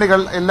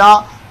മുന്നണികൾ എല്ലാ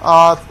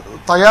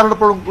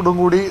തയ്യാറെടുപ്പോടും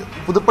കൂടി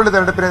പുതുപ്പള്ളി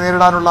തെരഞ്ഞെടുപ്പിനെ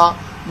നേരിടാനുള്ള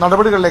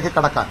നടപടികളിലേക്ക്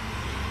കടക്കാൻ.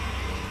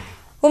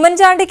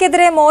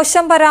 ഉമ്മൻചാണ്ടിക്കെതിരെ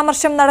മോശം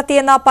പരാമർശം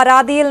നടത്തിയെന്ന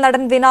പരാതിയിൽ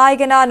നടൻ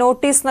വിനായകന്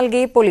നോട്ടീസ്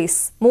നൽകി പോലീസ്.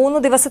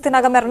 3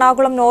 ദിവസത്തിനകം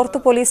എറണാകുളം നോർത്ത്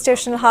പോലീസ്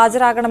സ്റ്റേഷനിൽ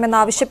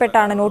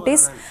ഹാജരാകണമെന്നാവശ്യപ്പെട്ടാണ്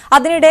നോട്ടീസ്.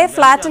 അതിനിടെ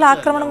ഫ്ളാറ്റിൽ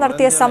ആക്രമണം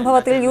നടത്തിയ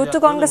സംഭവത്തിൽ യൂത്ത്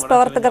കോൺഗ്രസ്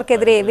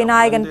പ്രവർത്തകർക്കെതിരെ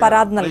വിനായകൻ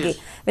പരാതി നൽകി.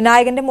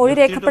 വിനായകന്റെ മൊഴി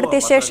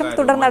രേഖപ്പെടുത്തിയ ശേഷം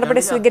തുടർ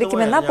നടപടി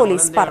സ്വീകരിക്കുമെന്ന്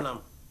പോലീസ് പറഞ്ഞു.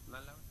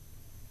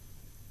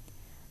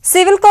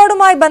 സിവിൽ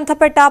കോഡുമായി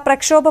ബന്ധപ്പെട്ട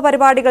പ്രക്ഷോഭ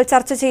പരിപാടികൾ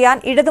ചർച്ച ചെയ്യാൻ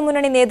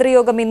ഇടതുമുന്നണി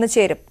നേതൃയോഗം ഇന്ന്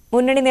ചേരും.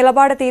 മുന്നണി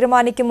നിലപാട്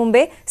തീരുമാനിക്കും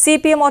മുമ്പേ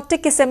സിപിഎം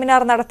ഒറ്റയ്ക്ക്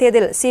സെമിനാർ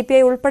നടത്തിയതിൽ സിപിഐ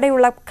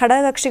ഉൾപ്പെടെയുള്ള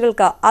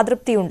ഘടകകക്ഷികൾക്ക്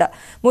അതൃപ്തിയുണ്ട്.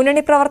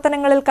 മുന്നണി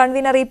പ്രവർത്തനങ്ങളിൽ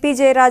കൺവീനർ ഇ.പി.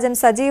 ജയരാജൻ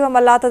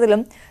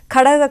സജീവമല്ലാത്തതിലും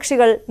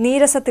ഘടകകക്ഷികൾ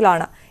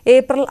നീരസത്തിലാണ്.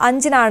 ഏപ്രിൽ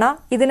 5-നാണ്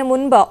ഇതിനു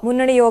മുൻപ്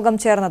മുന്നണി യോഗം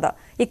ചേർന്നത്.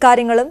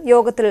 ഇക്കാര്യങ്ങളും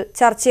യോഗത്തിൽ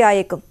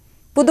ചർച്ചയായേക്കും.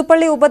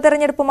 പുതുപ്പള്ളി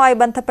ഉപതെരഞ്ഞെടുപ്പുമായി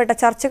ബന്ധപ്പെട്ട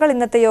ചർച്ചകൾ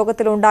ഇന്നത്തെ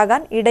യോഗത്തിൽ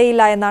ഉണ്ടാകാൻ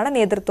ഇടയില്ല എന്നാണ്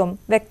നേതൃത്വം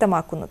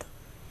വ്യക്തമാക്കുന്നത്.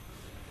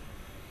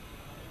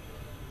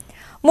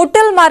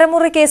 മുട്ടൽ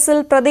മരമുറി കേസിൽ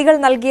പ്രതികൾ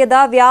നൽകിയത്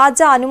വ്യാജ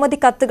അനുമതി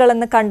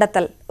കത്തുകളെന്ന്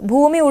കണ്ടെത്തൽ.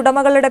 ഭൂമി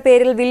ഉടമകളുടെ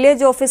പേരിൽ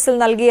വില്ലേജ് ഓഫീസിൽ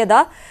നൽകിയത്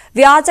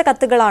വ്യാജ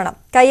കത്തുകളാണ്.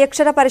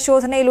 കൈയക്ഷര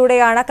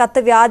പരിശോധനയിലൂടെയാണ്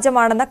കത്ത്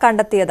വ്യാജമാണെന്ന്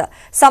കണ്ടെത്തിയത്.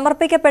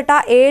 സമർപ്പിക്കപ്പെട്ട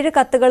 7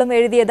 കത്തുകളും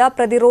എഴുതിയത്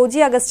പ്രതി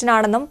റോജി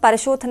അഗസ്റ്റിനാണെന്നും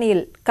പരിശോധനയിൽ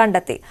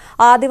കണ്ടെത്തി.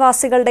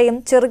 ആദിവാസികളുടെയും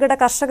ചെറുകിട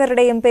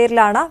കർഷകരുടെയും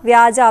പേരിലാണ്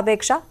വ്യാജ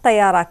അപേക്ഷ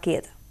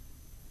തയ്യാറാക്കിയത്.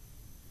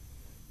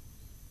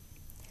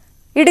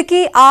 ഇടുക്കി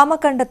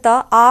ആമക്കണ്ടത്ത്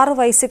 6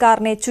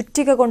 വയസ്സുകാരനെ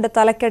ചുറ്റിക കൊണ്ട്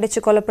തലക്കടിച്ച്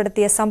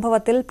കൊലപ്പെടുത്തിയ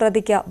സംഭവത്തിൽ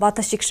പ്രതിക്ക്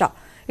വധശിക്ഷ.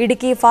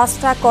 ഇടുക്കി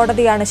ഫാസ്റ്റ് ട്രാക്ക്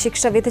കോടതിയാണ്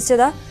ശിക്ഷ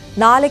വിധിച്ചത്.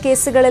 4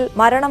 കേസുകളിൽ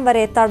മരണം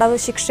വരെ തടവ്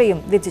ശിക്ഷയും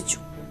വിധിച്ചു.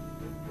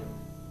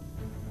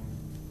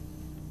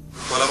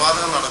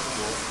 കൊലപാതകം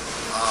നടക്കുമ്പോൾ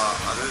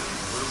അത്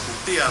ഒരു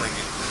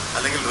കുട്ടിയാണെങ്കിൽ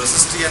അല്ലെങ്കിൽ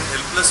റെസിസ്റ്റ് ചെയ്യാൻ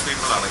ഹെൽപ്ലെസ്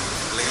പീപ്പിൾ ആണെങ്കിൽ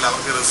അല്ലെങ്കിൽ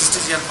അവർക്ക് റെസിസ്റ്റ്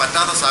ചെയ്യാൻ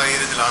പറ്റാത്ത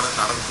സാഹചര്യത്തിലാണ്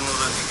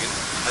നടത്തുന്നത് എങ്കിൽ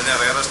അതിനെ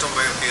റെയറസ്റ്റ് ഓഫ്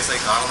റെയർ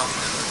കേസായി കാണണം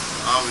എന്ന്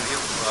ആ വിധിയെ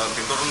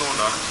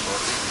പിന്തുടർന്നുകൊണ്ടാണ്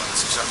കോടതി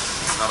ശിക്ഷ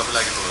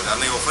നടപ്പിലാക്കിയിട്ടുള്ളത്.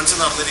 കാരണം ഈ ഒഫൻസ്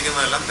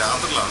നടന്നിരിക്കുന്നതെല്ലാം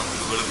രാത്രിയിലാണ്.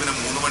 വെളുപ്പിന്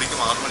 3 മണിക്കും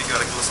 6 മണിക്കും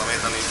ഇടയ്ക്കുള്ള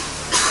സമയത്താണ് ഈ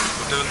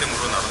കുറ്റകൃത്യം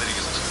മുഴുവൻ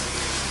നടന്നിരിക്കുന്നത്.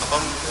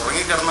 അപ്പം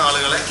ഉറങ്ങിക്കിടന്ന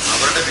ആളുകളെ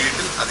അവരുടെ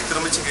വീട്ടിൽ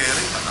അതിക്രമിച്ച്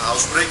കയറി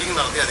ഹൗസ് ബ്രേക്കിംഗ്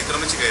നടത്തി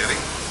അതിക്രമിച്ച് കയറി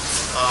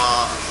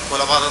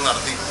കൊലപാതകം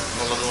നടത്തി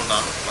എന്നുള്ളത്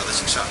കൊണ്ടാണ്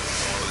വധശിക്ഷ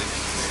കോടതി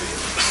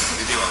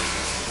വിധി വാങ്ങിയത്.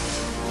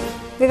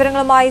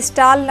 വിവരങ്ങളുമായി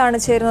സ്റ്റാലിനാണ്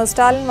ചേരുന്നത്.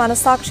 സ്റ്റാലിൻ,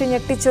 മനസാക്ഷി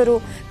ഞെട്ടിച്ചൊരു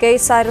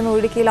കേസായിരുന്നു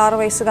ഇടുക്കിയിൽ 6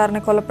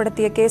 വയസ്സുകാരനെ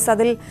കൊലപ്പെടുത്തിയ കേസ്.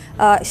 അതിൽ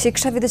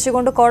ശിക്ഷ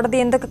വിധിച്ചുകൊണ്ട് കോടതി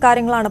എന്തൊക്കെ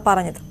കാര്യങ്ങളാണ്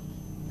പറഞ്ഞത്?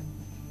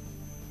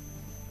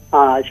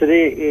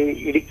 ശ്രുതി,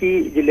 ഇടുക്കി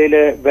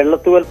ജില്ലയിലെ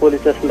വെള്ളത്തുവൽ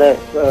പോലീസ് സ്റ്റേഷന്റെ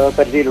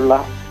പരിധിയിലുള്ള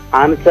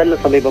ആനച്ചാലിന്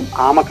സമീപം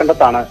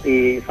ആമക്കണ്ടത്താണ് ഈ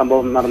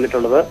സംഭവം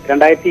നടന്നിട്ടുള്ളത്.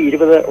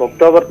 2020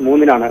 ഒക്ടോബർ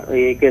 3-നാണ്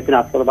ഈ കേസിന്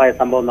ആസ്പദമായ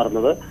സംഭവം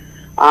നടന്നത്.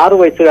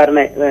 6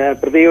 വയസ്സുകാരനെ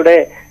പ്രതിയുടെ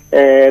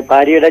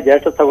ഭാര്യയുടെ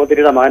ജ്യേഷ്ഠ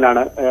സഹോദരിയുടെ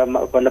മകനാണ്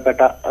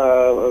കൊല്ലപ്പെട്ട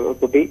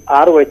കുട്ടി.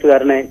 6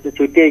 വയസ്സുകാരനെ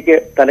ചുറ്റിയേക്ക്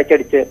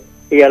തലക്കടിച്ച്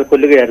ഇയാൾ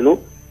കൊല്ലുകയായിരുന്നു.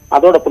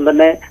 അതോടൊപ്പം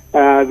തന്നെ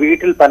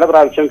വീട്ടിൽ പല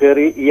പ്രാവശ്യം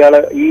കയറി ഇയാൾ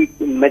ഈ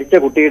മരിച്ച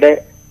കുട്ടിയുടെ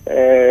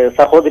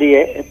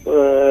സഹോദരിയെ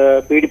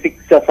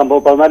പീഡിപ്പിച്ച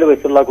സംഭവം, 14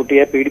 വയസ്സുള്ള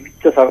കുട്ടിയെ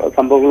പീഡിപ്പിച്ച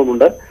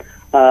സംഭവങ്ങളുമുണ്ട്.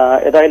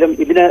 ഏതായാലും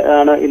ഇതിന്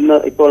ആണ് ഇന്ന്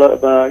ഇപ്പോൾ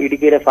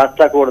ഇടുക്കിയിലെ ഫാസ്റ്റ്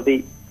ട്രാക്ക് കോടതി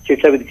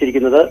ശിക്ഷ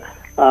വിധിച്ചിരിക്കുന്നത്.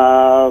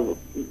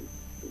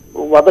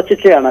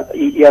 വധശിക്ഷയാണ്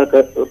ഇയാൾക്ക്,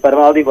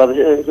 പരമാവധി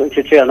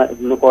ശിക്ഷയാണ്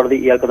ഇന്ന് കോടതി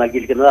ഇയാൾക്ക്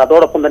നൽകിയിരിക്കുന്നത്.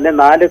 അതോടൊപ്പം തന്നെ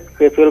 4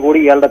 കേസുകൾ കൂടി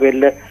ഇയാളുടെ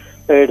പേരിൽ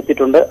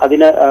എടുത്തിട്ടുണ്ട്.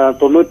 അതിന്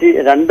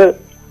 92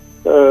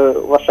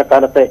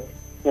 വർഷക്കാലത്തെ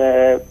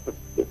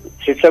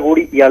ശിക്ഷ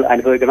കൂടി ഇയാൾ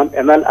അനുഭവിക്കണം.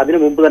 എന്നാൽ അതിനു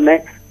മുമ്പ് തന്നെ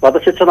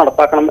വധശിക്ഷ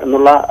നടപ്പാക്കണം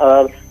എന്നുള്ള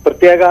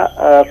പ്രത്യേക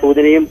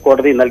സൂചനയും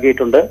കോടതി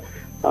നൽകിയിട്ടുണ്ട്.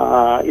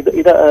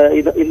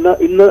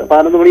 ഇന്ന്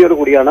 11 മണിയോട്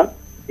കൂടിയാണ്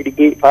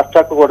ഇടുക്കി ഫാസ്റ്റ്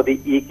ട്രാക്ക് കോടതി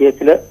ഈ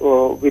കേസിൽ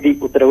വിധി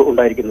ഉത്തരവ്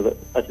ഉണ്ടായിരിക്കുന്നത്.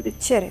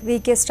 ശരി, വി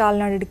കെ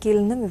സ്റ്റാലിനാണ് ഇടുക്കിയിൽ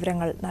നിന്നും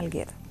വിവരങ്ങൾ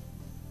നൽകിയത്.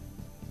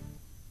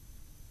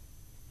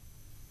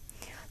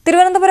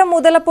 തിരുവനന്തപുരം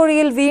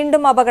മുതലപ്പുഴയിൽ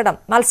വീണ്ടും അപകടം.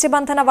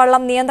 മത്സ്യബന്ധന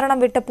വള്ളം നിയന്ത്രണം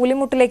വിട്ട്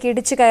പുലിമുട്ടിലേക്ക്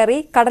ഇടിച്ചു കയറി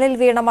കടലിൽ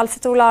വീണ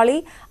മത്സ്യത്തൊഴിലാളി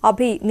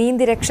അഭി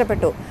നീന്തി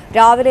രക്ഷപ്പെട്ടു.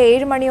 രാവിലെ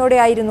 7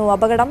 മണിയോടെയായിരുന്നു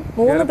അപകടം.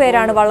 3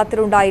 പേരാണ്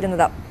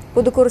വള്ളത്തിലുണ്ടായിരുന്നത്.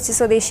 പുതുക്കുറിച്ചി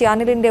സ്വദേശി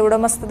അനിലിന്റെ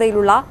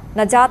ഉടമസ്ഥതയിലുള്ള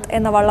നജാത്ത്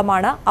എന്ന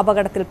വള്ളമാണ്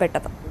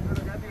അപകടത്തിൽപ്പെട്ടത്.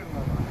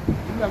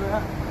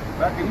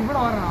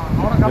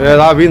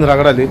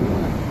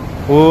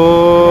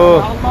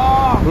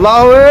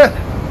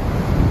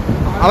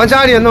 അവൻ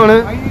ചാടി എന്നാണ്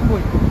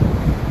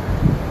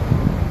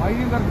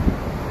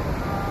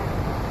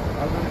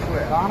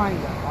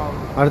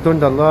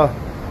അടുത്തുണ്ടല്ലോ.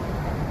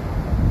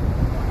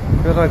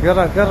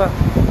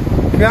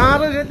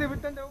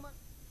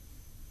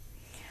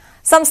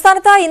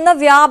 സംസ്ഥാനത്ത് ഇന്ന്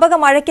വ്യാപക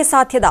മഴയ്ക്ക്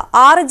സാധ്യത.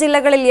 6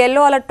 ജില്ലകളിൽ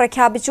യെല്ലോ അലർട്ട്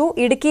പ്രഖ്യാപിച്ചു.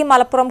 ഇടുക്കി,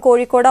 മലപ്പുറം,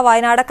 കോഴിക്കോട്,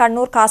 വയനാട്,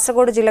 കണ്ണൂർ,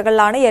 കാസർഗോഡ്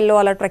ജില്ലകളിലാണ് യെല്ലോ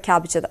അലർട്ട്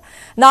പ്രഖ്യാപിച്ചത്.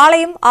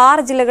 നാളെയും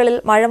 6 ജില്ലകളിൽ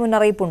മഴ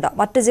മുന്നറിയിപ്പുണ്ട്.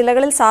 മറ്റ്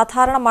ജില്ലകളിൽ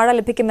സാധാരണ മഴ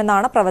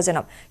ലഭിക്കുമെന്നാണ്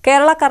പ്രവചനം.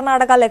 കേരള,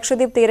 കർണാടക,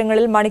 ലക്ഷദ്വീപ്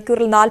തീരങ്ങളിൽ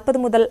മണിക്കൂറിൽ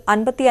 40 മുതൽ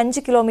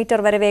 55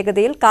 കിലോമീറ്റർ വരെ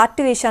വേഗതയിൽ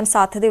കാറ്റ് വീശാൻ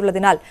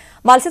സാധ്യതയുള്ളതിനാൽ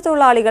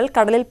മത്സ്യത്തൊഴിലാളികൾ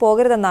കടലിൽ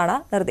പോകരുതെന്നാണ്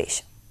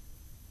നിർദ്ദേശം.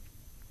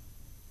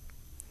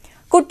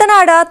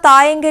 കുട്ടനാട്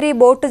തായങ്കരി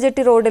ബോട്ട്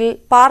ജെട്ടി റോഡിൽ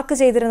പാർക്ക്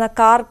ചെയ്തിരുന്ന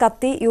കാർ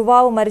കത്തി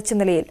യുവാവ് മരിച്ച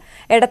നിലയിൽ.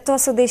 എടത്വ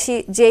സ്വദേശി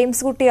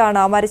ജെയിംസ്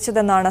കുട്ടിയാണ്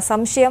മരിച്ചതെന്നാണ്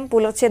സംശയം.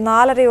 പുലർച്ചെ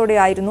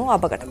 4:30യോടെയായിരുന്നു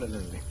അപകടം.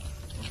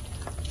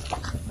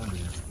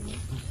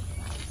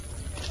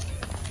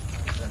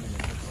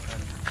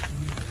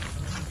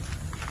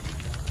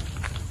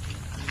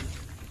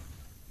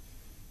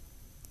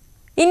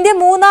 ഇന്ത്യ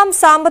 3ാം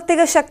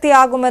സാമ്പത്തിക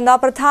ശക്തിയാകുമെന്ന്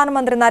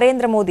പ്രധാനമന്ത്രി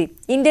നരേന്ദ്രമോദി.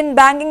 ഇന്ത്യൻ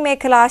ബാങ്കിംഗ്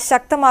മേഖല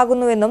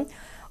ശക്തമാകുന്നുവെന്നും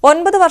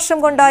 9 വർഷം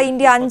കൊണ്ട്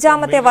ഇന്ത്യ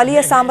 5ാമത്തെ വലിയ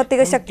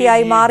സാമ്പത്തിക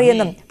ശക്തിയായി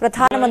മാറിയെന്നും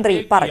പ്രധാനമന്ത്രി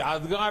പറഞ്ഞു.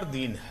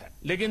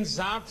 लेकिन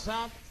साथ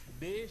साथ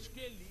देश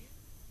के लिए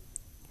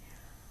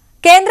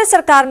കേന്ദ്ര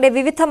സർക്കാരിന്റെ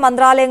വിവിധ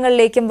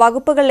മന്ത്രാലയങ്ങളിലേക്കും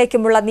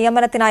വകുപ്പുകളിലേക്കുമുള്ള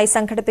നിയമനത്തിനായി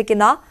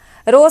സംഘടിപ്പിക്കുന്ന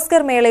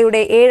റോസ്ഗർ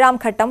മേളയുടെ 7ാം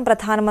ഘട്ടം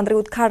പ്രധാനമന്ത്രി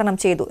ഉദ്ഘാടനം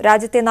ചെയ്തു.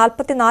 രാജ്യത്തെ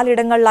 44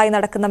 ഇടങ്ങളിലായി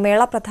നടക്കുന്ന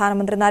മേള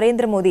പ്രധാനമന്ത്രി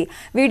നരേന്ദ്രമോദി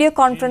വീഡിയോ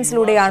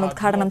കോൺഫറൻസിലൂടെയാണ്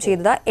ഉദ്ഘാടനം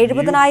ചെയ്തത്.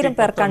 70,000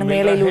 പേർക്കാണ്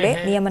മേളയിലൂടെ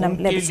നിയമനം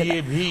ലഭിച്ചത്.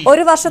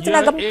 ഒരു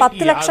വർഷത്തിനകം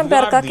 10 ലക്ഷം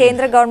പേർക്ക്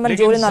കേന്ദ്ര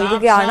ഗവൺമെന്റ് ജോലി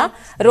നൽകുകയാണ്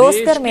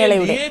റോസ്ഗർ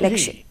മേളയുടെ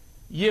ലക്ഷ്യം.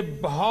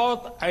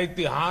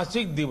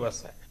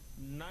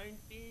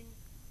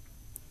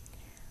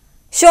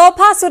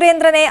 ശോഭാ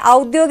സുരേന്ദ്രനെ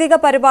ഔദ്യോഗിക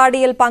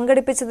പരിപാടിയിൽ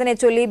പങ്കെടുപ്പിച്ചതിനെ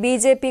ചൊല്ലി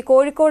ബിജെപി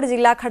കോഴിക്കോട്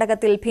ജില്ലാ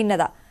ഘടകത്തിൽ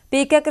ഭിന്നത.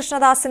 പി കെ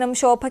കൃഷ്ണദാസിനും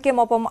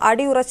ശോഭയ്ക്കുമൊപ്പം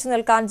അടിയുറച്ചു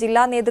നിൽക്കാൻ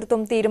ജില്ലാ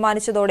നേതൃത്വം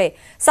തീരുമാനിച്ചതോടെ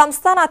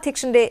സംസ്ഥാന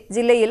അധ്യക്ഷന്റെ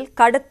ജില്ലയിൽ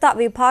കടുത്ത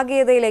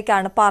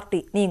വിഭാഗീയതയിലേക്കാണ് പാർട്ടി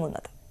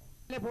നീങ്ങുന്നത്.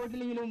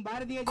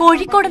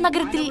 കോഴിക്കോട്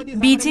നഗരത്തിൽ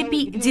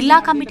ബിജെപി ജില്ലാ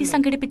കമ്മിറ്റി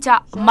സംഘടിപ്പിച്ച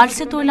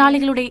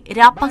മത്സ്യത്തൊഴിലാളികളുടെ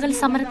രാപ്പകൽ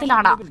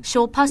സമരത്തിലാണ്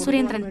ശോഭാ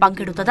സുരേന്ദ്രൻ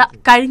പങ്കെടുത്തത്.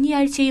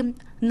 കഴിഞ്ഞയാഴ്ചയും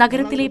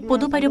നഗരത്തിലെ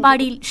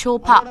പൊതുപരിപാടിയിൽ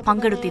ശോഭ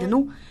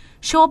പങ്കെടുത്തിരുന്നു.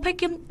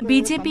 ശോഭയ്ക്കും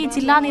ബിജെപി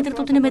ജില്ലാ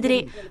നേതൃത്വത്തിനുമെതിരെ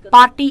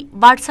പാർട്ടി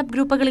വാട്സ്ആപ്പ്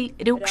ഗ്രൂപ്പുകളിൽ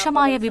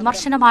രൂക്ഷമായ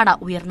വിമർശനമാണ്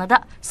ഉയർന്നത്.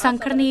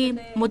 സംഘടനയെയും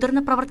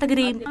മുതിർന്ന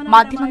പ്രവർത്തകരെയും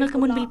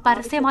മാധ്യമങ്ങൾക്ക് മുൻപിൽ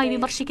പരസ്യമായി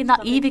വിമർശിക്കുന്ന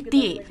ഈ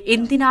വ്യക്തിയെ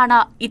എന്തിനാണ്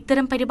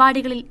ഇത്തരം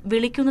പരിപാടികളിൽ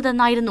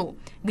വിളിക്കുന്നതെന്നായിരുന്നു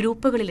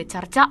ഗ്രൂപ്പുകളിലെ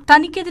ചർച്ച.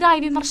 തനിക്കെതിരായ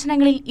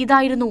വിമർശനങ്ങളിൽ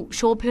ഇതായിരുന്നു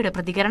ശോഭയുടെ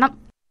പ്രതികരണം.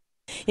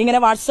 ഇങ്ങനെ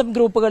വാട്സപ്പ്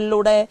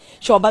ഗ്രൂപ്പുകളിലൂടെ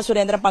ശോഭാ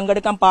സുരേന്ദ്രൻ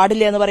പങ്കെടുക്കാൻ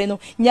പാടില്ല എന്ന് പറയുന്നു.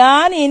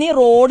 ഞാൻ ഇനി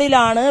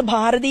റോഡിലാണ്,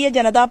 ഭാരതീയ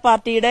ജനതാ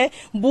പാർട്ടിയുടെ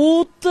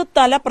ബൂത്ത്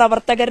തല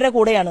പ്രവർത്തകരുടെ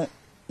കൂടെയാണ്.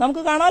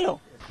 നമുക്ക് കാണാലോ.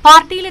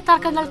 പാർട്ടിയിലെ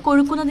തർക്കങ്ങൾ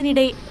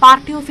കൊഴുക്കുന്നതിനിടെ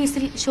പാർട്ടി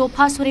ഓഫീസിൽ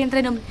ശോഭാ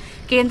സുരേന്ദ്രനും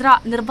കേന്ദ്ര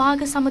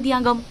നിർവാഹക സമിതി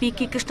അംഗം പി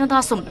കെ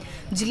കൃഷ്ണദാസും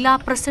ജില്ലാ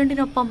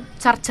പ്രസിഡന്റിനൊപ്പം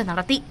ചർച്ച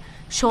നടത്തി.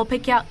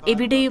 ശോഭയ്ക്ക്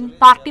എവിടെയും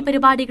പാർട്ടി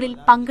പരിപാടികളിൽ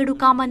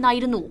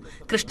പങ്കെടുക്കാമെന്നായിരുന്നു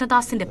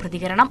കൃഷ്ണദാസിന്റെ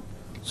പ്രതികരണം.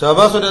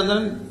 ശോഭാ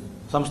സുരേന്ദ്രൻ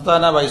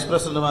സംസ്ഥാന വൈസ്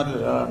പ്രസിഡന്റുമാരിൽ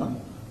ഒരാളാണ്.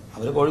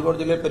 അവർ കോഴിക്കോട്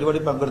ജില്ലയിൽ പരിപാടി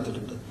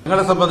പങ്കെടുത്തിട്ടുണ്ട്.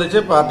 ഞങ്ങളെ സംബന്ധിച്ച്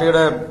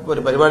പാർട്ടിയുടെ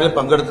ഒരു പരിപാടിയിൽ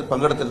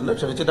പങ്കെടുത്തിട്ടുണ്ട്.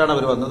 ക്ഷണിച്ചിട്ടാണ്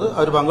അവർ വന്നത്.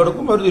 അവർ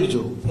പങ്കെടുക്കും, അവർ തിരിച്ചു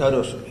പോകും. യാതൊരു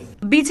വർഷമില്ല.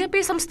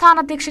 ബിജെപി സംസ്ഥാന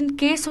അധ്യക്ഷൻ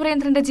കെ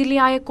സുരേന്ദ്രന്റെ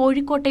ജില്ലയായ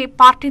കോഴിക്കോട്ടെ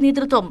പാർട്ടി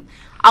നേതൃത്വം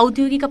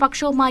ഔദ്യോഗിക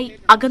പക്ഷവുമായി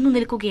അകന്നു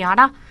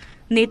നിൽക്കുകയാണ്.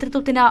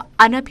 നേതൃത്വത്തിന്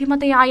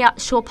അനഭിമതയായ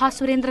ശോഭാ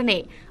സുരേന്ദ്രനെ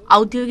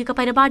ഔദ്യോഗിക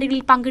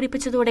പരിപാടികളിൽ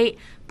പങ്കെടുപ്പിച്ചതോടെ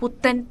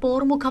പുത്തൻ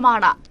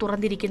പോർമുഖമാണ്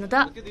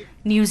തുറന്നിരിക്കുന്നത്.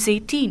 News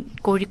 18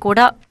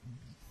 Kozhikode.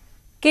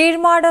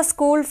 Keezhmad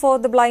school for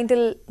the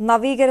ബ്ലൈൻഡിൽ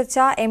നവീകരിച്ച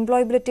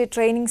എംപ്ലോയബിലിറ്റി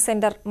ട്രെയിനിംഗ്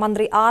സെന്റർ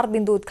മന്ത്രി ആർ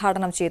ബിന്ദു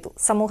ഉദ്ഘാടനം ചെയ്തു.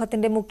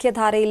 സമൂഹത്തിന്റെ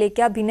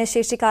മുഖ്യധാരയിലേക്ക്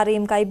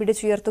ഭിന്നശേഷിക്കാരെയും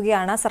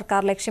കൈപിടിച്ചുയർത്തുകയാണ്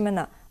സർക്കാർ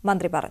ലക്ഷ്യമെന്ന്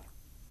മന്ത്രി പറഞ്ഞു.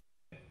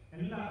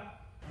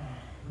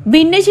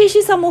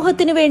 ഭിന്നശേഷി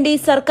സമൂഹത്തിനു വേണ്ടി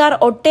സർക്കാർ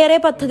ഒട്ടേറെ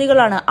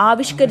പദ്ധതികളാണ്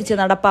ആവിഷ്കരിച്ച്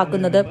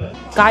നടപ്പാക്കുന്നത്.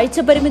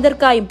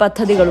 കാഴ്ചപരിമിതർക്കായും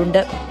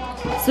പദ്ധതികളുണ്ട്.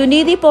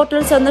 സുനീതി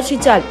പോർട്ടൽ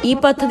സന്ദർശിച്ചാൽ ഈ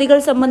പദ്ധതികൾ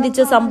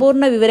സംബന്ധിച്ച്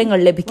സമ്പൂർണ്ണ വിവരങ്ങൾ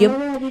ലഭിക്കും.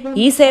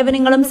 ഈ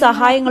സേവനങ്ങളും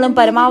സഹായങ്ങളും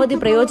പരമാവധി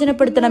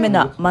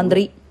പ്രയോജനപ്പെടുത്തണമെന്ന്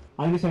മന്ത്രി.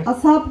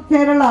 ASAP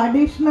Kerala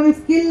additional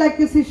skill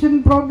acquisition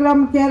programme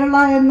Kerala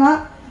എന്ന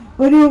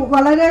ഒരു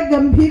വളരെ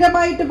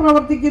ഗംഭീരമായിട്ട്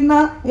പ്രവർത്തിക്കുന്ന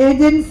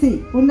ഏജൻസി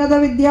ഉന്നത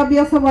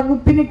വിദ്യാഭ്യാസ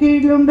വകുപ്പിന്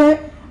കീഴിലുണ്ട്.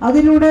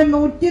 അതിലൂടെ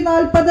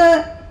 140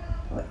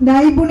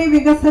 നൈപുണി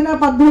വികസന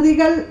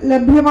പദ്ധതികൾ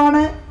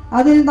ലഭ്യമാണ്.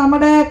 അതിൽ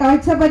നമ്മുടെ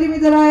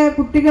കാഴ്ചപരിമിതരായ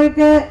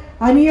കുട്ടികൾക്ക്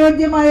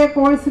അനുയോജ്യമായ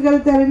കോഴ്സുകൾ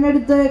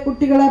തിരഞ്ഞെടുത്ത്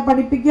കുട്ടികളെ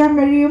പഠിപ്പിക്കാൻ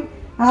കഴിയും.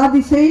 ആ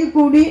ദിശയിൽ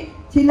കൂടി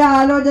ചില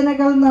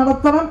ആലോചനകൾ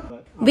നടത്തണം.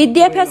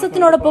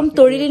 വിദ്യാഭ്യാസത്തിനോടൊപ്പം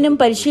തൊഴിലിനും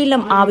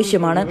പരിശീലനം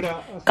ആവശ്യമാണ്.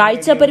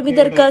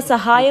 കാഴ്ചപരിമിതർക്ക്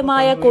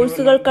സഹായമായ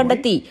കോഴ്സുകൾ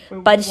കണ്ടെത്തി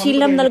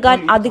പരിശീലനം നൽകാൻ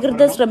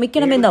അധികൃതർ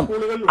ശ്രമിക്കണമെന്നും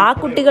ആ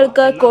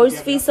കുട്ടികൾക്ക്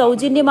കോഴ്സ് ഫീസ്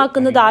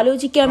സൗജന്യമാക്കുന്നത്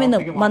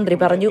ആലോചിക്കാമെന്നും മന്ത്രി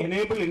പറഞ്ഞു.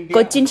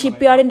 കൊച്ചിൻ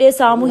ഷിപ്പ്യാർഡിന്റെ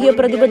സാമൂഹ്യ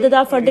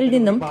പ്രതിബദ്ധതാ ഫണ്ടിൽ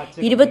നിന്നും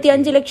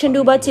 25 ലക്ഷം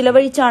രൂപ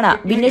ചിലവഴിച്ചാണ്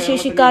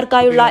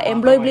ഭിന്നശേഷിക്കാർക്കായുള്ള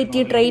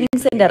എംപ്ലോയബിലിറ്റി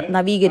ട്രെയിനിംഗ് സെന്റർ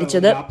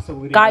നവീകരിച്ചത്.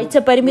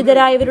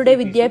 കാഴ്ചപരിമിതരായവരുടെ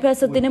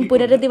വിദ്യാഭ്യാസത്തിനും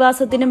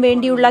പുനരധിവാസത്തിനും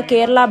വേണ്ടിയുള്ള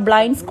കേരള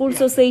ബ്ലൈൻഡ് സ്കൂൾ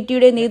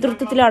സൊസൈറ്റിയുടെ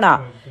നേതൃത്വത്തിലാണ്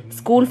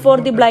സ്കൂൾ ഫോർ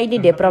ദി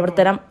ബ്ലൈൻഡിന്റെ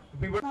പ്രവർത്തനം.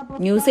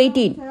 ന്യൂസ്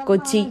 18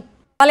 കൊച്ചി.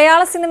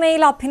 മലയാള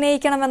സിനിമയിൽ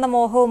അഭിനയിക്കണമെന്ന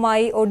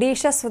മോഹവുമായി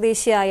ഒഡീഷ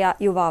സ്വദേശിയായ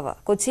യുവാവ്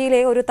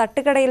കൊച്ചിയിലെ ഒരു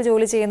തട്ടുകടയിൽ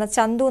ജോലി ചെയ്യുന്ന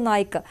ചന്തു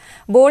നായിക്ക്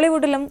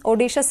ബോളിവുഡിലും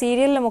ഒഡീഷ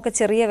സീരിയലിലുമൊക്കെ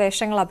ചെറിയ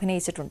വേഷങ്ങൾ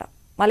അഭിനയിച്ചിട്ടുണ്ട്.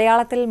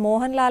 മലയാളത്തിൽ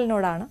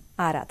മോഹൻലാലിനോടാണ്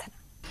ആരാധന.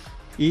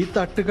 ഈ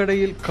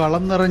തട്ടുകടയിൽ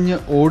കളം നിറഞ്ഞ്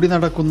ഓടി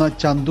നടക്കുന്ന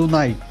ചന്തു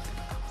നായിക്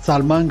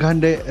സൽമാൻ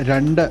ഖാന്റെ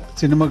 2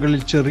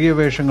 സിനിമകളിൽ ചെറിയ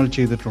വേഷങ്ങൾ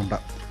ചെയ്തിട്ടുണ്ട്.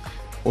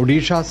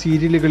 ഒഡീഷ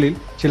സീരിയലുകളിൽ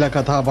ചില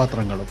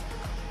കഥാപാത്രങ്ങളും.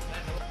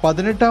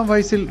 18-ാം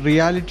വയസ്സിൽ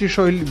റിയാലിറ്റി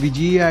ഷോയിൽ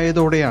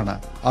വിജയിയായതോടെയാണ്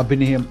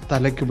അഭിനയം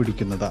തലയ്ക്ക്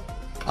പിടിക്കുന്നത്.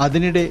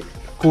 അതിനിടെ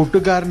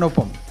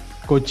കൂട്ടുകാരനൊപ്പം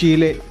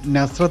കൊച്ചിയിലെ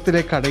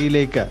നസ്രത്തിലെ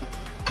കടയിലേക്ക്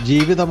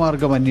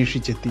ജീവിതമാർഗം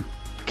അന്വേഷിച്ചെത്തി.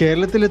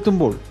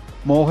 കേരളത്തിലെത്തുമ്പോൾ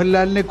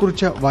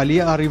മോഹൻലാലിനെക്കുറിച്ച്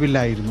വലിയ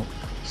അറിവില്ലായിരുന്നു.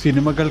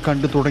 സിനിമകൾ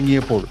കണ്ടു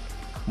തുടങ്ങിയപ്പോൾ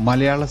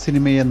മലയാള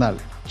സിനിമയെന്നാൽ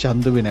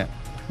ചന്തുവിന്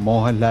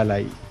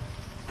മോഹൻലാലായി.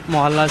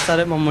 മോഹൻലാൽ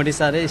സാറ്, മമ്മൂട്ടി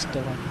സാറ്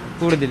ഇഷ്ടമാണ്,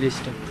 കൂടുതൽ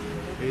ഇഷ്ടം.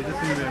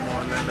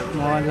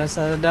 മോഹൻലാൽ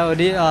സാറിൻ്റെ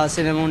ഒരു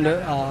സിനിമ ഉണ്ട്,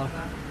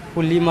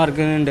 പുള്ളി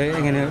മർഗനുണ്ട്.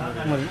 എങ്ങനെ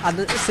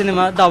അത് സിനിമ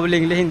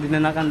ഡബിളിംഗിൽ ഹിന്ദി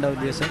തന്നെ കണ്ട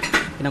ദിവസം.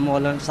 പിന്നെ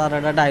മോഹൻലാൽ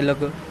സാറുടെ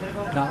ഡയലോഗ്,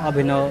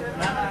 അഭിനവ്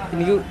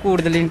എനിക്ക്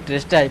കൂടുതൽ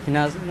ഇൻട്രസ്റ്റ് ആയി. പിന്നെ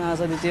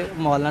ആസ്വദിച്ച്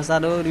മോഹൻലാൽ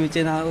സാറ്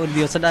ഒരുമിച്ച് ഒരു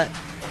ദിവസം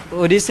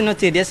ഒരു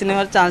ചെറിയ സിനിമ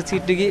ചാൻസ്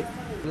കിട്ടുകയും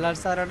മോഹൻലാൽ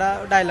സാറുടെ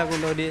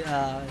ഡയലോഗുണ്ട് ഒരു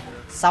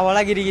സവള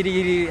ഗിരി ഗിരി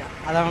ഗിരി,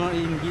 അതാണ്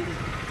എനിക്ക്.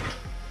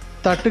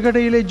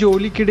 തട്ടുകടയിലെ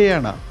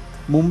ജോലിക്കിടെയാണ്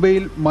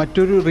മുംബൈയിൽ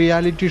മറ്റൊരു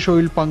റിയാലിറ്റി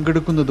ഷോയിൽ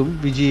പങ്കെടുക്കുന്നതും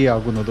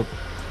വിജയിയാകുന്നതും.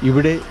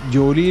 ഇവിടെ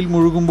ജോലിയിൽ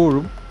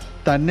മുഴുകുമ്പോഴും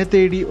തന്നെ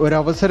തേടി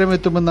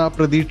ഒരവസരമെത്തുമെന്ന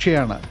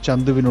പ്രതീക്ഷയാണ്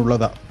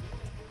ചന്തുവിനുള്ളത്.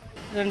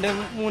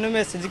 2-3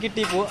 മെസ്സേജ്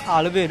കിട്ടിയപ്പോൾ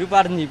ആള് വരും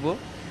പറഞ്ഞിപ്പോൾ,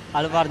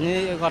 ആള് പറഞ്ഞ്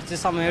കുറച്ച്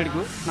സമയം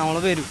എടുക്കും, നമ്മൾ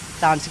വരും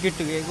ചാൻസ്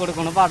കിട്ടുകയും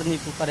കൊടുക്കണം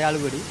പറഞ്ഞിപ്പോൾ കുറേ ആൾ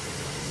കൂടി.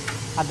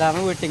 അതാണ്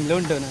വെയിറ്റിംഗിലും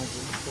ഉണ്ട്.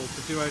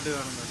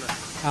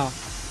 ആ,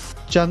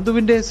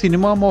 ചന്തുവിന്റെ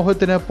സിനിമാ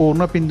മോഹത്തിന്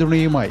പൂർണ്ണ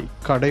പിന്തുണയുമായി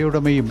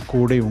കടയുടമയും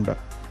കൂടെയുണ്ട്.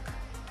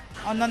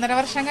 1.5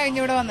 വർഷം കഴിഞ്ഞ്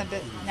ഇവിടെ വന്നിട്ട്,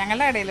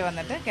 ഞങ്ങളുടെ ഇടയിൽ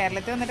വന്നിട്ട്,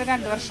 കേരളത്തിൽ വന്നിട്ട്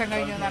 2 വർഷം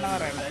കഴിഞ്ഞു എന്നാണ്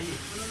പറയുന്നത്.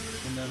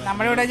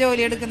 നമ്മളിവിടെ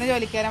ജോലി എടുക്കുന്ന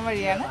ജോലിക്കാരൻ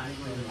വഴിയാണ്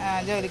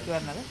ജോലിക്ക്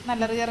വന്നത്.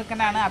 നല്ലൊരു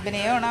ചെറുക്കനാണ്,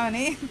 അഭിനയമാണ്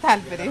അവന്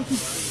താല്പര്യം.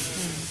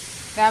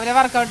 രാവിലെ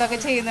വർക്കൗട്ടൊക്കെ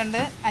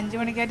ചെയ്യുന്നുണ്ട്, 5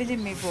 മണിക്കായിട്ട്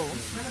ജിമ്മിൽ പോകും.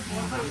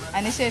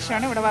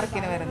 അതിനുശേഷമാണ് ഇവിടെ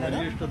വർക്കിന് വരുന്നത്.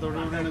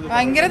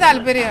 ഭയങ്കര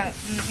താല്പര്യമാണ്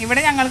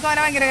ഇവിടെ. ഞങ്ങൾക്ക്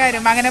അവനെ ഭയങ്കര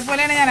കാര്യം, മകനെ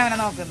പോലെയാണ് ഞാൻ അവനെ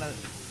നോക്കുന്നത്.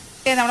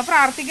 നമ്മൾ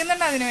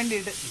പ്രാർത്ഥിക്കുന്നുണ്ട് അതിന്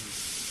വേണ്ടിയിട്ട്.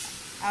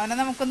 അവനെ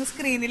നമുക്കൊന്ന്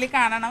സ്ക്രീനിൽ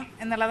കാണണം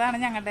എന്നുള്ളതാണ്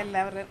ഞങ്ങളുടെ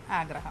എല്ലാവരുടെയും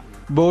ആഗ്രഹം.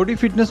 ബോഡി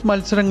ഫിറ്റ്നസ്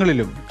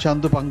മത്സരങ്ങളിലും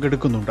ചന്തു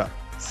പങ്കെടുക്കുന്നുണ്ട്.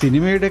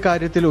 സിനിമയുടെ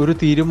കാര്യത്തിൽ ഒരു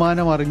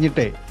തീരുമാനം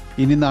അറിഞ്ഞിട്ടേ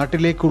ഇനി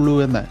നാട്ടിലേക്കുള്ളൂ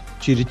എന്ന്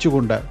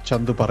ചിരിച്ചുകൊണ്ട്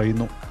ചന്തു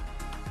പറയുന്നു.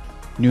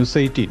 ന്യൂസ്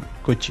 18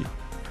 കൊച്ചി.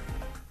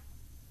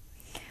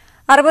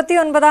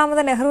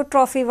 69ാമത് നെഹ്റു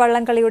ട്രോഫി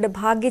വള്ളംകളിയുടെ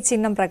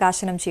ഭാഗ്യചിഹ്നം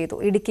പ്രകാശനം ചെയ്തു.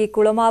 ഇടുക്കി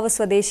കുളമാവ്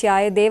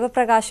സ്വദേശിയായ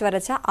ദേവപ്രകാശ്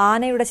വരച്ച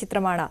ആനയുടെ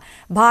ചിത്രമാണ്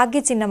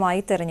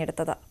ഭാഗ്യചിഹ്നമായി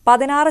തെരഞ്ഞെടുത്തത്.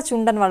 16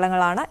 ചുണ്ടൻ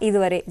വള്ളങ്ങളാണ്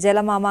ഇതുവരെ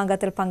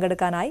ജലമാമാങ്കത്തിൽ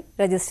പങ്കെടുക്കാനായി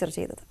രജിസ്റ്റർ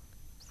ചെയ്തത്.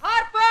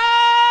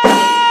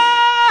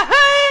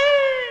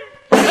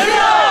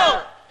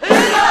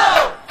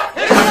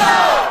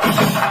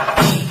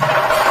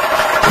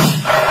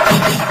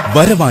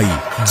 വരവായി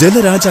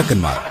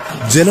ജലരാജാക്കന്മാർ.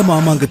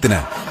 ജലമാമാങ്കത്തിന്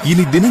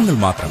ഇനി ദിനങ്ങൾ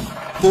മാത്രം.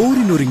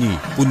 പോരിനൊരുങ്ങി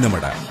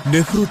പുന്നമട.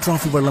 നെഹ്റു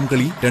ട്രോഫി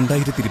വള്ളംകളി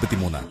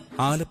 2023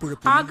 ആലപ്പുഴ.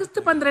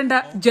 ആഗസ്റ്റ് 12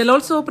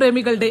 ജലോത്സവ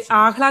പ്രേമികളുടെ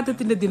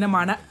ആഹ്ലാദത്തിന്റെ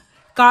ദിനമാണ്.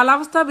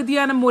 കാലാവസ്ഥാ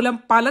വ്യതിയാനം മൂലം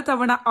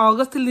പലതവണ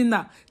ഓഗസ്റ്റിൽ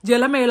നിന്ന്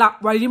ജലമേള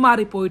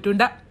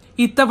വഴിമാറിപ്പോയിട്ടുണ്ട്.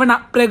 ഇത്തവണ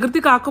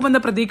പ്രകൃതി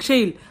കാക്കുമെന്ന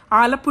പ്രതീക്ഷയിൽ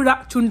ആലപ്പുഴ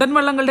ചുണ്ടൻ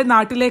വള്ളങ്ങളുടെ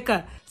നാട്ടിലേക്ക്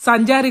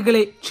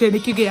സഞ്ചാരികളെ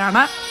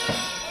ക്ഷണിക്കുകയാണ്.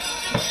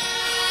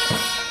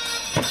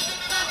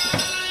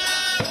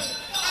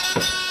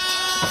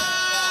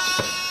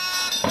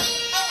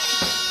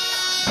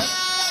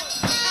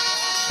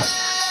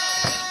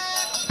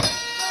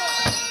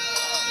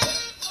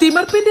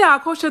 തിമർപ്പിന്റെ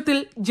ആഘോഷത്തിൽ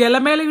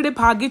ജലമേളയുടെ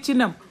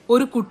ഭാഗ്യചിഹ്നം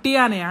ഒരു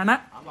കുട്ടിയാനയാണ്.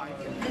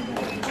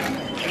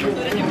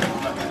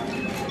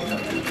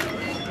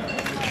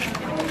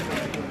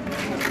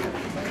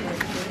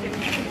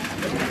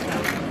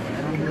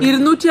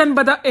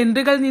 $250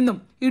 എൻട്രികളിൽ നിന്നും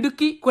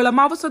ഇടുക്കി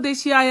കുളമാവ്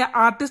സ്വദേശിയായ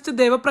ആർട്ടിസ്റ്റ്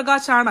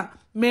ദേവപ്രകാശാണ്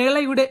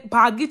മേളയുടെ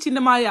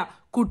ഭാഗ്യചിഹ്നമായ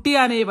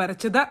കുട്ടിയാനയെ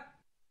വരച്ചത്.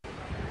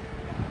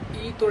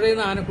 ഈ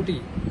തുഴയുന്ന ആനക്കുട്ടി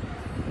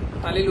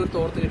തലയിൽ ഒരു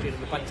തോർത്ത്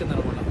കെട്ടിയിട്ടുണ്ട്, പച്ച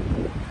നിറമുള്ള.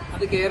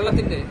 അത്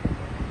കേരളത്തിന്റെ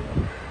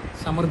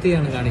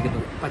സമൃദ്ധിയാണ്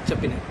കാണിക്കുന്നത്,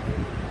 പച്ചപ്പിന്.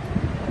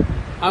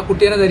 ആ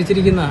കുട്ടിയാനെ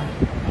ധരിച്ചിരിക്കുന്ന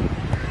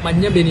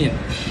മഞ്ഞ ബനിയൻ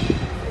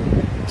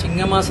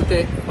ചിങ്ങമാസത്തെ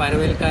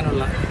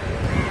വരവേൽക്കാനുള്ള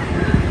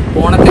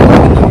ഓണത്തെ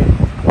കുറിക്കുന്ന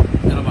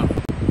നിറമാണ്.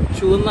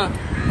 ചുവന്ന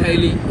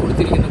കൈലി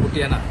കൊടുത്തിരിക്കുന്ന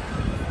കുട്ടിയാന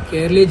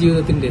കേരളീയ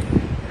ജീവിതത്തിൻ്റെ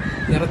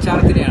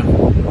നിറച്ചാർത്തിനെയാണ്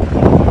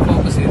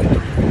ഫോക്കസ്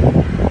ചെയ്തിട്ടുള്ളത്.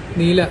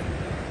 നീല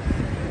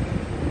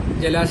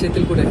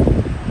ജലാശയത്തിൽ കൂടെ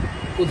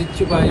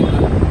കുതിച്ചു പായുന്ന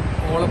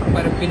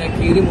ഓളപ്പരപ്പിനെ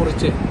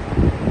കീറിമുറിച്ച്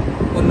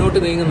മുന്നോട്ട്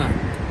നീങ്ങുന്ന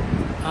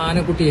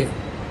ആനക്കുട്ടിയെ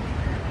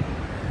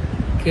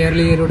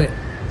കേരളീയരുടെ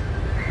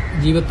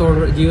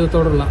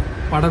ജീവിതത്തോടുള്ള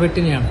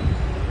പടവെട്ടിനെയാണ്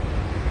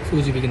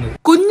സൂചിപ്പിക്കുന്നത്.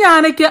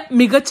 കുഞ്ഞാനയ്ക്ക്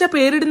മികച്ച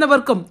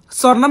പേരിടുന്നവർക്കും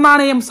സ്വർണ്ണ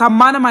നാണയം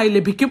സമ്മാനമായി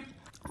ലഭിക്കും.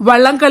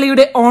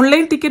 വള്ളംകളിയുടെ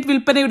ഓൺലൈൻ ടിക്കറ്റ്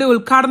വിൽപ്പനയുടെ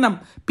ഉദ്ഘാടനം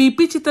PP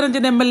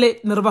ചിത്തരഞ്ജൻ MLA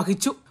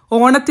നിർവഹിച്ചു.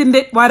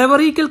 ഓണത്തിന്റെ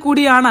വരവറിയിക്കൽ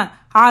കൂടിയാണ്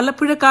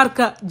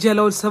ആലപ്പുഴക്കാർക്ക്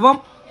ജലോത്സവം.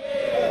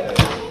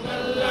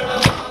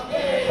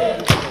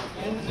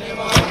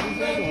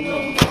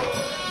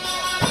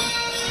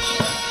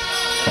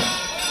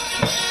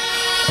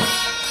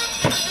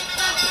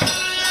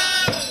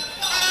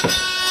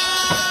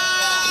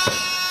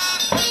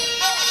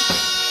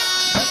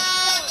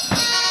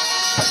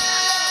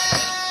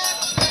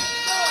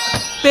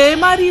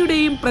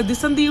 പേമാരിയുടെയും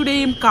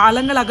പ്രതിസന്ധിയുടെയും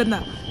കാലങ്ങളകന്ന്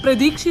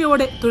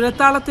പ്രതീക്ഷയോടെ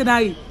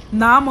തുഴത്താളത്തിനായി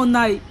നാം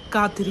ഒന്നായി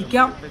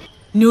കാത്തിരിക്കാം.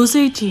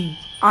 ന്യൂസ് 18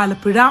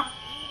 ആലപ്പുഴ.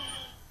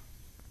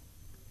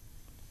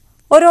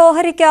 ഒരു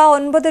ഓഹരിക്ക്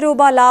 9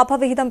 രൂപ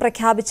ലാഭവിഹിതം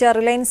പ്രഖ്യാപിച്ച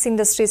റിലയൻസ്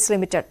ഇൻഡസ്ട്രീസ്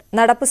ലിമിറ്റഡ്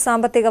നടപ്പ്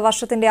സാമ്പത്തിക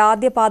വർഷത്തിന്റെ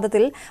ആദ്യ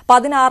പാദത്തിൽ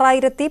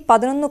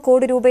 16,011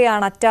 കോടി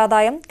രൂപയാണ്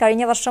അറ്റാദായം.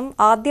 കഴിഞ്ഞ വർഷം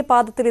ആദ്യ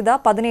പാദത്തിൽ ഇത്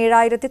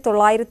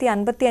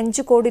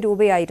 17,955 കോടി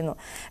രൂപയായിരുന്നു.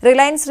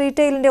 റിലയൻസ്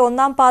റീറ്റെയിലിന്റെ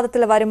ഒന്നാം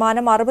പാദത്തിൽ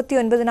വരുമാനം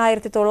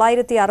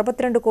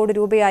 69,962 കോടി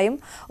രൂപയായും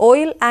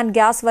ഓയിൽ ആൻഡ്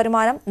ഗ്യാസ്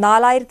വരുമാനം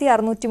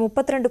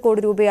 4,632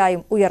 കോടി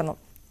രൂപയായും ഉയർന്നു.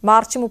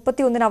 മാർച്ച്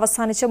 31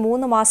 അവസാനിച്ച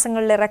 3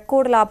 മാസങ്ങളിലെ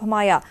റെക്കോർഡ്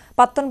ലാഭമായ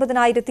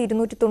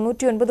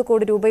 19,299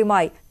 കോടി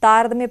രൂപയുമായി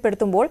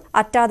താരതമ്യപ്പെടുത്തുമ്പോൾ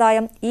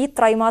അറ്റാദായം ഈ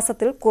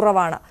ത്രൈമാസത്തിൽ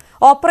കുറവാണ്.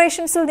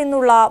 ഓപ്പറേഷൻസിൽ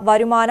നിന്നുള്ള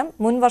വരുമാനം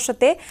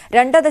മുൻവർഷത്തെ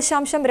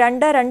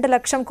 2.22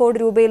 ലക്ഷം കോടി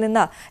രൂപയിൽ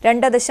നിന്ന്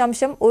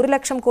 2.1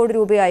 ലക്ഷം കോടി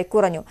രൂപയായി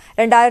കുറഞ്ഞു.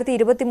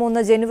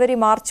 2023 ജനുവരി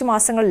മാർച്ച്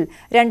മാസങ്ങളിൽ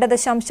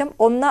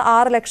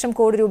 2.16 ലക്ഷം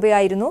കോടി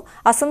രൂപയായിരുന്നു.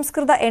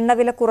 അസംസ്കൃത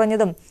എണ്ണവില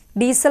കുറഞ്ഞതും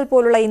ഡീസൽ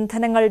പോലുള്ള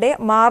ഇന്ധനങ്ങളുടെ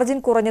മാർജിൻ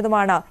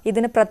കുറഞ്ഞതുമാണ്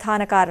ഇതിന്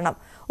പ്രധാന കാരണം.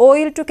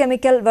 ഓയിൽ ടു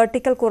കെമിക്കൽ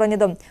വെർട്ടിക്കൽ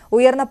കുറഞ്ഞതും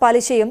ഉയർന്ന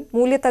പലിശയും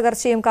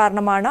മൂല്യത്തകർച്ചയും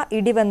കാരണമാണ്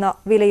ഇടിവെന്ന്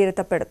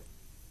വിലയിരുത്തപ്പെടുന്നു.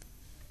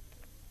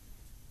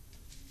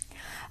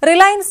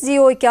 റിലയൻസ്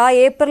ജിയോയ്ക്ക്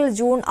ഏപ്രിൽ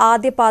ജൂൺ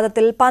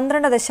ആദ്യപാദത്തിൽ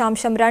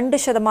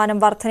 12.2%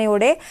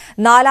 വർധനയോടെ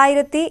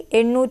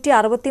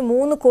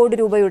 4,863 കോടി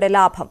രൂപയുടെ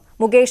ലാഭം.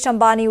 മുകേഷ്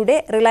അംബാനിയുടെ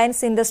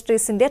റിലയൻസ്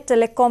ഇൻഡസ്ട്രീസിന്റെ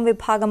ടെലികോം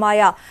വിഭാഗമായ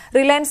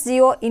Reliance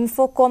Jio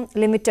Infocomm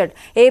limited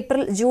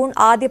April June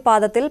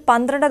ആദ്യപാദത്തിൽ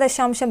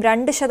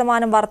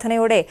 12.2%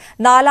 വർധനയോടെ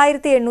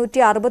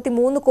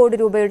 4,863 കോടി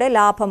രൂപയുടെ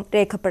ലാഭം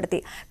രേഖപ്പെടുത്തി.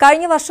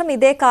 കഴിഞ്ഞ വർഷം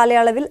ഇതേ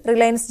കാലയളവിൽ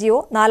റിലയൻസ് ജിയോ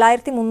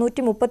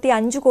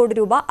 4,335 കോടി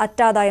രൂപ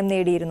അറ്റാദായം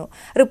നേടിയിരുന്നു.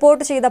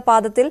 റിപ്പോർട്ട് ചെയ്ത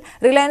പാദത്തിൽ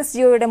റിലയൻസ്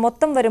ജിയോയുടെ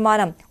മൊത്തം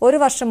വരുമാനം ഒരു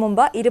വർഷം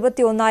മുമ്പ്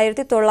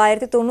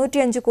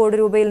 21,995 കോടി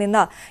രൂപയിൽ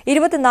നിന്ന്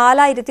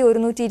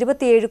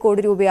 24,127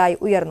 കോടി രൂപയായി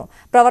ഉയർന്നു.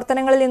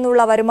 പ്രവർത്തനങ്ങളിൽ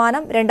നിന്നുള്ള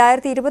വരുമാനം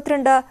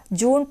 2022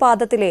 ജൂൺ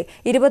പാദത്തിലെ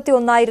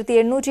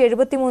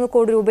 21,873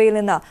 കോടി രൂപയിൽ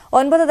നിന്ന്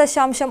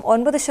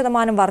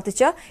 9.9%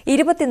 വർദ്ധിച്ച്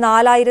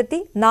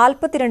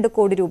 24,042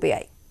 കോടി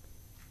രൂപയായി.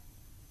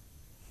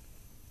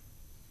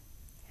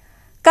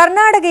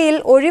 കർണാടകയിൽ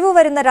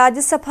ഒഴിവുവരുന്ന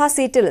രാജ്യസഭാ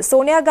സീറ്റിൽ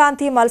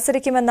സോണിയാഗാന്ധി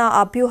മത്സരിക്കുമെന്ന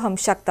അഭ്യൂഹം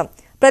ശക്തം.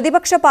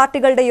 പ്രതിപക്ഷ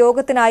പാർട്ടികളുടെ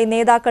യോഗത്തിനായി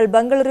നേതാക്കൾ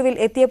ബംഗളൂരുവിൽ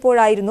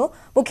എത്തിയപ്പോഴായിരുന്നു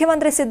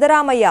മുഖ്യമന്ത്രി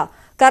സിദ്ധരാമയ്യ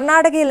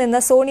കർണാടകയിൽ നിന്ന്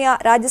സോണിയ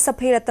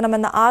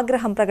രാജ്യസഭയിലെത്തണമെന്ന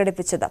ആഗ്രഹം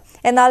പ്രകടിപ്പിച്ചത്.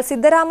 എന്നാൽ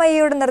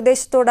സിദ്ധരാമയ്യയുടെ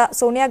നിർദ്ദേശത്തോട്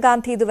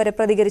സോണിയാഗാന്ധി ഇതുവരെ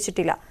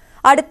പ്രതികരിച്ചിട്ടില്ല.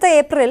 അടുത്ത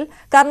ഏപ്രിൽ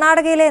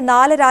കർണാടകയിലെ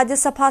 4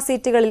 രാജ്യസഭാ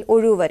സീറ്റുകളിൽ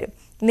ഒഴിവ് വരും.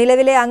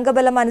 നിലവിലെ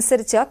അംഗബലം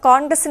അനുസരിച്ച്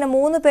കോൺഗ്രസിന്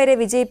 3 പേരെ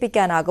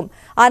വിജയിപ്പിക്കാനാകും.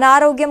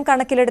 അനാരോഗ്യം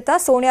കണക്കിലെടുത്ത്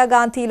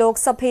സോണിയാഗാന്ധി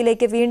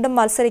ലോക്സഭയിലേക്ക് വീണ്ടും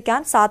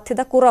മത്സരിക്കാൻ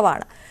സാധ്യത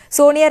കുറവാണ്.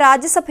 സോണിയ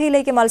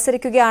രാജ്യസഭയിലേക്ക്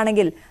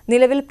മത്സരിക്കുകയാണെങ്കിൽ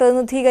നിലവിൽ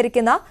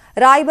പ്രതിനിധീകരിക്കുന്ന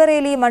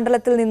റായ്ബറേലി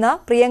മണ്ഡലത്തിൽ നിന്ന്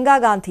പ്രിയങ്ക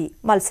ഗാന്ധി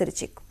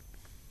മത്സരിച്ചേക്കും.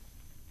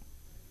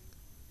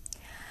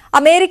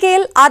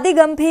 അമേരിക്കയിൽ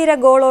അതിഗംഭീര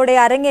ഗോളോടെ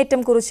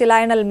അരങ്ങേറ്റം കുറിച്ച്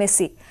ലയണൽ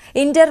മെസ്സി.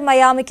 ഇന്റർ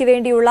മയാമിക്ക്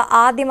വേണ്ടിയുള്ള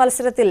ആദ്യ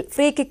മത്സരത്തിൽ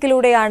ഫ്രീ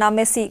കിക്കിലൂടെയാണ്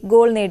മെസ്സി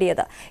ഗോൾ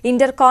നേടിയത്.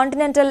 ഇന്റർ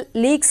കോണ്ടിനെന്റൽ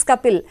ലീഗ്സ്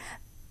കപ്പിൽ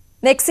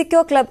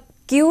മെക്സിക്കോ ക്ലബ്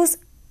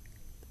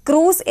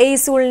ക്രൂസ്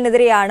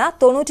എയ്സൂളിനെതിരെയാണ്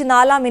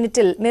 94-ാം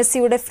മിനിറ്റിൽ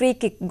മെസ്സിയുടെ ഫ്രീ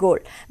കിക്ക് ഗോൾ.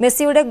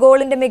 മെസ്സിയുടെ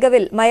ഗോളിന്റെ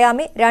മികവിൽ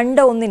മയാമി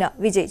 2-1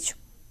 വിജയിച്ചു.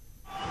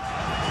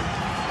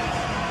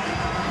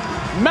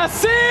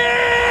 Messi!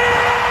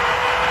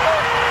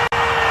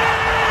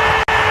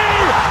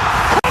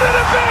 Could it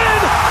have been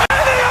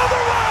any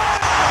other way?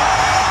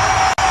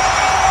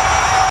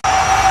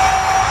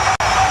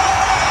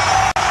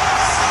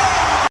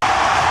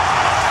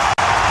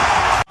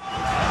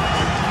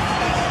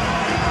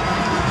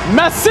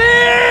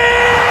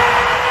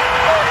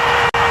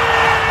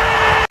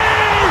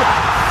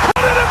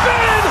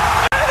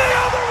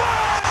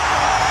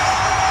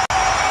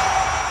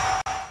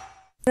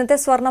 ഇന്നത്തെ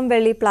സ്വർണം,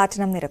 വെള്ളി,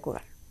 പ്ലാറ്റിനം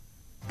നിരക്കുകൾ.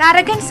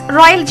 കാരഗൻസ്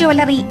റോയൽ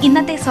ജ്വല്ലറി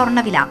ഇന്നത്തെ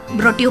സ്വർണ്ണവില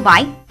ബ്രോട്ട് യു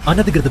ബൈ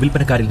അനധികൃത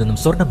വിൽപ്പനക്കാരിൽ നിന്നും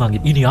സ്വർണം വാങ്ങി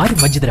ഇനി ആരും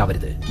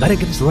വഞ്ചിതരാവരുത്.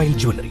 കാരഗൻസ് റോയൽ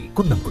ജ്വല്ലറി,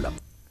 കുന്നംകുളം.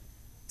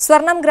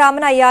 സ്വർണം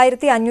ഗ്രാമിന്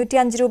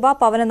 5,505 രൂപ,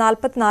 പവന്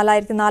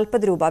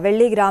 44,040 രൂപ,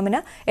 വെള്ളി ഗ്രാമിന്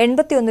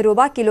 81 രൂപ,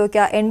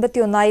 കിലോയ്ക്ക്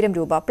 81,000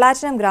 രൂപ,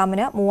 പ്ലാറ്റിനം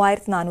ഗ്രാമിന്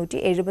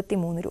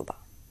 3,473 രൂപ.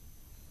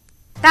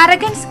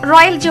 കാരഗൻസ്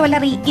റോയൽ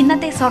ജ്വല്ലറി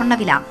ഇന്നത്തെ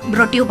സ്വർണ്ണവില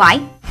ബ്രോട്ട് യു ബൈ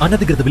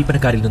അനധികൃത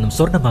വിൽപ്പനക്കാരിൽ നിന്നും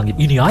സ്വർണം വാങ്ങി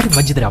ഇനി ആരും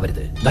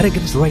വഞ്ചിതരാവരുത്.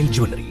 കാരഗൻസ് റോയൽ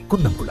ജ്വല്ലറി,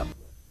 കുന്നംകുളം.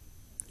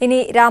 ഇനി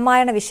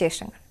രാമായണ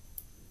വിശേഷങ്ങൾ.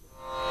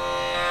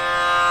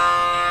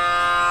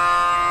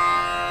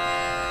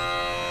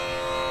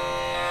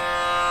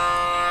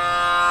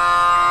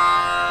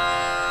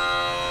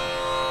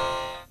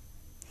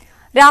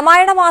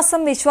 രാമായണ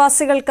മാസം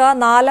വിശ്വാസികൾക്ക്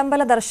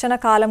നാലമ്പല ദർശന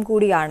കാലം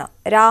കൂടിയാണ്.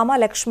 രാമ,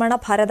 ലക്ഷ്മണ,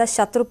 ഭരത,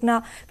 ശത്രുഘ്ന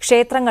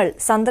ക്ഷേത്രങ്ങൾ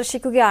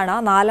സന്ദർശിക്കുകയാണ്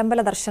നാലമ്പല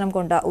ദർശനം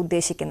കൊണ്ട്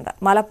ഉദ്ദേശിക്കുന്നത്.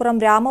 മലപ്പുറം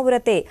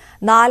രാമപുരത്തെ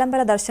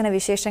നാലമ്പല ദർശന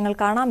വിശേഷങ്ങൾ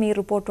കാണാം. ഈ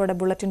റിപ്പോർട്ടോടെ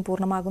ബുള്ളറ്റിൻ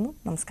പൂർണ്ണമാകുന്നു.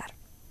 നമസ്കാരം.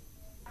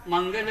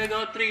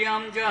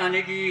 മംഗലഗാത്രിയാം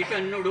ജാനകി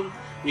തന്നോടും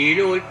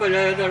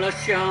നീലോൽപലദള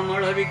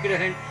ശ്യാമള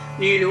വിഗ്രഹൻ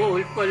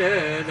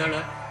നീലോൽപലദള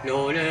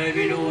ലോല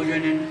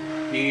വിലോചനൻ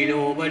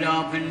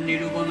നീലോപലാഭൻ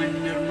നിരുപമൻ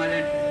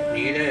നിർമ്മലൻ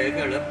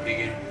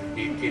നീലകളപ്രിയൻ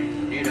നിത്യൻ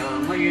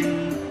നിരാമയൻ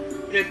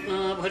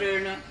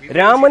രത്നാഭരണ.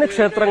 രാമന്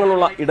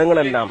ക്ഷേത്രങ്ങളുള്ള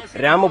ഇടങ്ങളെല്ലാം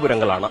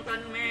രാമപുരങ്ങളാണ്.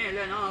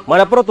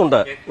 മലപ്പുറത്തുണ്ട്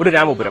ഒരു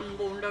രാമപുരം.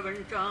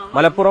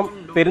 മലപ്പുറം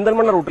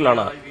പെരിന്തൽമണ്ണ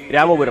റൂട്ടിലാണ്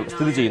രാമപുരം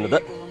സ്ഥിതി ചെയ്യുന്നത്.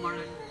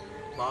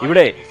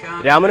 ഇവിടെ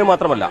രാമന്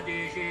മാത്രമല്ല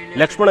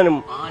ലക്ഷ്മണനും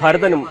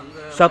ഭരതനും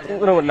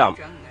ശത്രുഘ്നുമെല്ലാം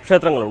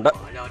ക്ഷേത്രങ്ങളുണ്ട്.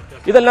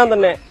 ഇതെല്ലാം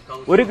തന്നെ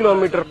 1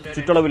 കിലോമീറ്റർ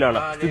ചുറ്റളവിലാണ്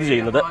സ്ഥിതി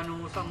ചെയ്യുന്നത്.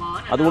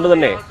 അതുകൊണ്ട്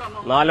തന്നെ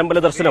നാലമ്പല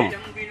ദർശനം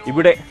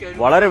ഇവിടെ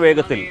വളരെ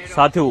വേഗത്തിൽ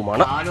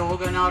സാധ്യവുമാണ്.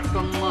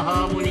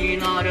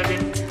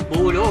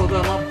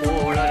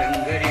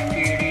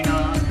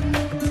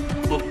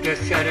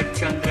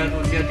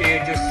 ശരചന്ദ്രതുല്യ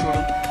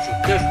തേജസ്സുടും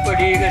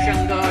ശുദ്ധസ്ഫടിക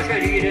ശങ്കാ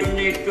ശരീരം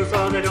നേറ്റു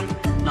സാദരം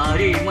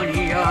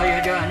നാരീമണിയായ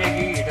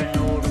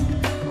ജാനകീതന്നോടും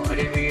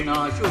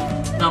വീണാശു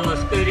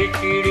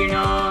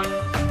നമസ്കരിച്ചിടിനാൻ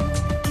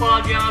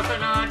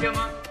പാദ്യാസനാചമ.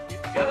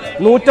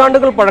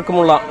 നൂറ്റാണ്ടുകൾ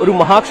പഴക്കമുള്ള ഒരു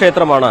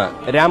മഹാക്ഷേത്രമാണ്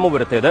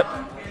രാമപുരത്തേത്.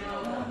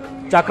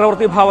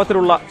 ചക്രവർത്തി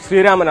ഭാവത്തിലുള്ള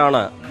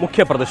ശ്രീരാമനാണ്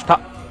മുഖ്യപ്രതിഷ്ഠ.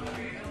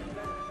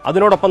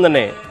 അതിനോടൊപ്പം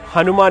തന്നെ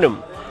ഹനുമാനും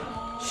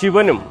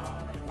ശിവനും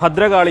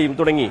ഭദ്രകാളിയും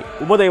തുടങ്ങി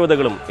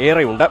ഉപദേവതകളും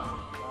ഏറെയുണ്ട്.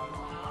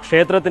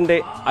 ക്ഷേത്രത്തിന്റെ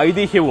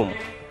ഐതിഹ്യവും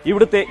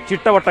ഇവിടുത്തെ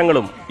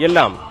ചിട്ടവട്ടങ്ങളും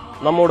എല്ലാം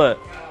നമ്മോട്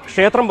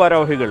ക്ഷേത്രം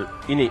ഭാരവാഹികൾ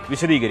ഇനി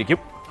വിശദീകരിക്കും.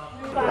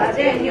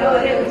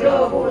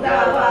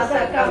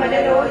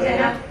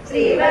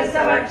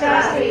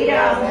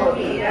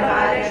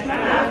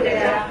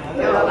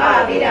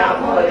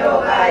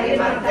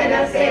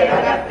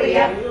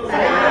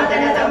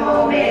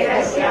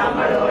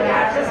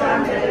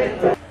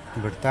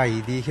 ഇവിടുത്തെ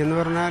ഐതിഹ്യം എന്ന്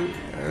പറഞ്ഞാൽ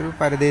ഒരു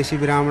പരദേശി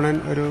ബ്രാഹ്മണൻ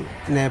ഒരു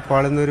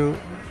നേപ്പാളിൽ നിന്നൊരു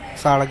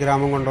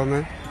സാളഗ്രാമം കൊണ്ടുവന്ന്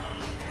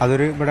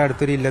അതൊരു ഇവിടെ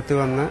അടുത്തൊരു ഇല്ലത്ത്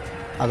വന്ന്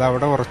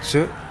അതവിടെ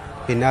ഉറച്ച്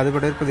പിന്നെ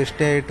അതിവിടെ ഒരു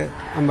പ്രതിഷ്ഠയായിട്ട്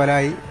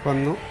അമ്പലമായി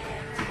വന്നു.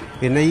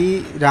 പിന്നെ ഈ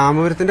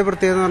രാമപുരത്തിൻ്റെ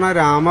പ്രത്യേകത എന്ന് പറഞ്ഞാൽ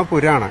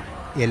രാമപുരാണ്.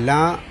 എല്ലാ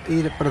ഈ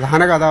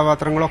പ്രധാന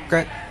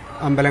കഥാപാത്രങ്ങളൊക്കെ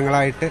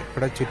അമ്പലങ്ങളായിട്ട്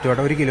ഇവിടെ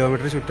ചുറ്റുവട്ടം 1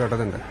 കിലോമീറ്റർ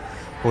ചുറ്റുവട്ടത്തുണ്ട്.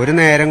 ഒരു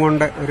നേരം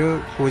കൊണ്ട് ഒരു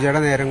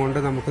പൂജയുടെ നേരം കൊണ്ട്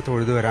നമുക്ക്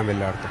തൊഴുതു വരാൻ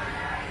എല്ലായിടത്തും.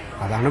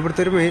 അതാണ്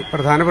ഇവിടുത്തെ ഒരു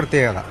പ്രധാന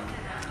പ്രത്യേകത.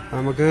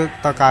 നമുക്ക്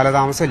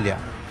കാലതാമസമില്ല.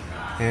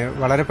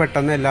 വളരെ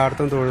പെട്ടെന്ന്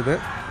എല്ലായിടത്തും തൊഴുത്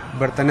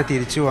ഇവിടെ തന്നെ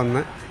തിരിച്ചു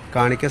വന്ന്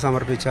കാണിക്ക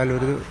സമർപ്പിച്ചാൽ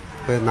ഒരു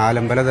 4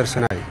 അമ്പല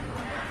ദർശനമായി.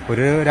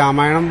 ഒരു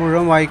രാമായണം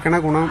മുഴുവൻ വായിക്കണ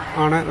ഗുണം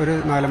ആണ് ഒരു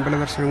 4 അമ്പല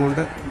ദർശനം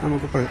കൊണ്ട്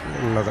നമുക്ക്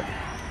ഉള്ളത്.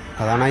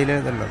 അതാണ് അതിൽ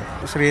ഇതുള്ളത്.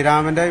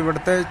 ശ്രീരാമൻ്റെ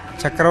ഇവിടുത്തെ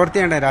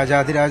ചക്രവർത്തിയാണ്,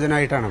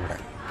 രാജാധിരാജനായിട്ടാണ് ഇവിടെ.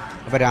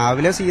 അപ്പോൾ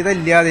രാവിലെ സീത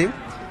ഇല്ലാതെയും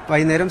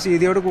വൈകുന്നേരം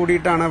സീതയോട്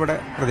കൂടിയിട്ടാണ് ഇവിടെ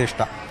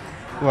പ്രതിഷ്ഠ.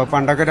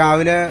 പണ്ടൊക്കെ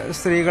രാവിലെ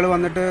സ്ത്രീകൾ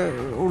വന്നിട്ട്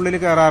ഉള്ളിൽ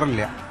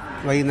കയറാറില്ല,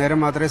 വൈകുന്നേരം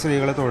മാത്രമേ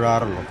സ്ത്രീകൾ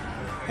തൊഴാറുള്ളൂ.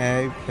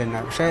 പിന്നെ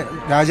പക്ഷേ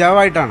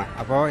രാജാവായിട്ടാണ്.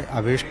 അപ്പോൾ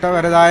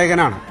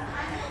അഭീഷ്ടവരദായകനാണ്.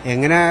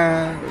 എങ്ങനെ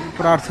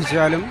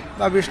പ്രാർത്ഥിച്ചാലും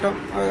അഭീഷ്ടം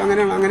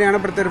അങ്ങനെയാണ്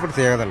ഇവിടുത്തെ ഒരു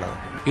പ്രത്യേകത ഉള്ളത്.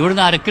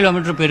 ഇവിടുന്ന് 1/2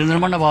 കിലോമീറ്റർ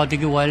പെരിന്തൽമണ്ണ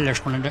ഭാഗത്തേക്ക് പോയാൽ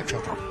ലക്ഷ്മണൻ്റെ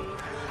ക്ഷേത്രം,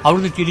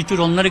 അവിടുന്ന്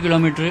തിരിച്ചൊരു 1.5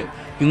 കിലോമീറ്റർ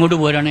ഇങ്ങോട്ട്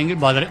പോരാണെങ്കിൽ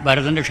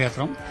ഭരതൻ്റെ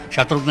ക്ഷേത്രം,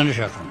 ശത്രുഘ്നൻ്റെ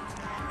ക്ഷേത്രം.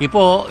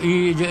 ഇപ്പോൾ ഈ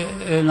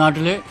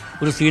നാട്ടിൽ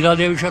ഒരു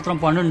സീതാദേവി ക്ഷേത്രം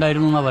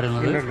പണ്ടുണ്ടായിരുന്നു എന്നാണ്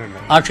പറയുന്നത്.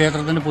 ആ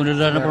ക്ഷേത്രത്തിൻ്റെ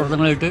പുനരുദ്ധാരണ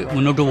പ്രവർത്തനങ്ങളായിട്ട്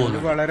മുന്നോട്ട് പോകുന്നു.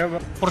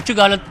 കുറച്ചു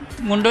കാലം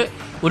കൊണ്ട്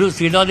ഒരു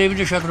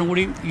സീതാദേവിൻ്റെ ക്ഷേത്രം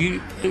കൂടി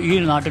ഈ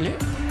നാട്ടിൽ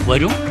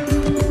വരും.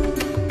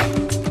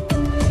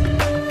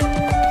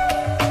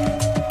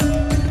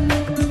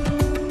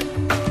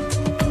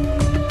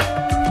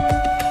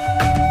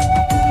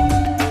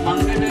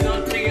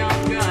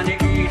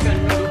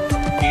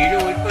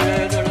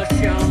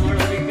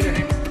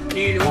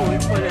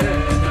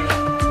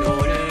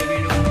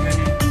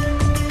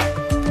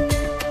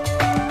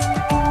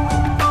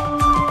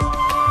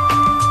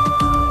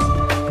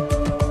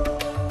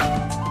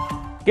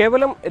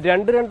 കേവലം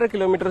 2-2.5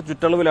 കിലോമീറ്റർ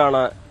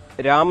ചുറ്റളവിലാണ്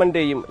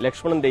രാമന്റെയും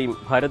ലക്ഷ്മണന്റെയും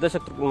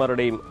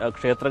ഭരതശത്രുഘ്നന്മാരുടെയും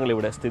ക്ഷേത്രങ്ങൾ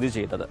ഇവിടെ സ്ഥിതി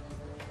ചെയ്യുന്നത്.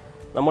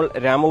 നമ്മൾ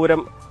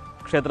രാമപുരം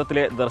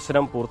ക്ഷേത്രത്തിലെ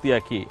ദർശനം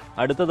പൂർത്തിയാക്കി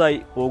അടുത്തതായി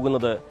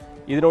പോകുന്നത്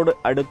ഇതിനോട്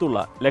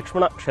അടുത്തുള്ള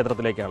ലക്ഷ്മണ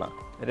ക്ഷേത്രത്തിലേക്കാണ്.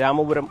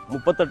 രാമപുരം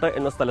 38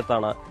 എന്ന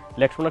സ്ഥലത്താണ്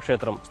ലക്ഷ്മണ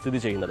ക്ഷേത്രം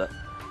സ്ഥിതി ചെയ്യുന്നത്.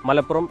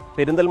 മലപ്പുറം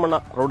പെരിന്തൽമണ്ണ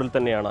റോഡിൽ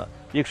തന്നെയാണ്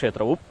ഈ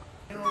ക്ഷേത്രവും.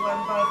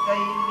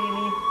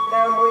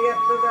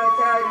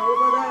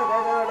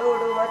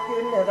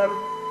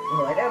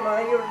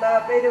 ഘോരമായുള്ള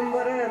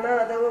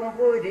പെരുമ്പറനാദവും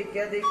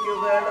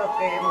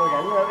പൂരിക്കതിക്കുകളൊക്കെ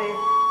മുഴങ്ങവേ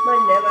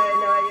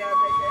മന്നവനായ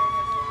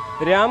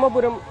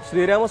രാമപുരം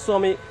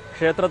ശ്രീരാമസ്വാമി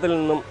ക്ഷേത്രത്തിൽ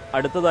നിന്നും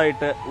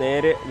അടുത്തതായിട്ട്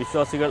നേരെ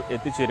വിശ്വാസികൾ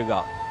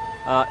എത്തിച്ചേരുക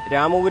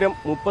രാമപുരം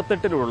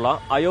 38-ലുള്ള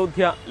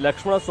അയോധ്യ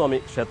ലക്ഷ്മണസ്വാമി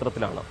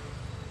ക്ഷേത്രത്തിലാണ്.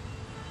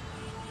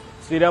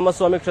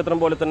 ശ്രീരാമസ്വാമി ക്ഷേത്രം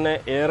പോലെ തന്നെ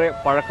ഏറെ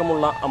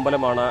പഴക്കമുള്ള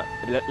അമ്പലമാണ്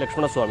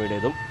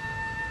ലക്ഷ്മണസ്വാമിയുടേതും.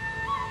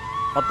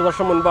 10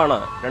 വർഷം മുൻപാണ്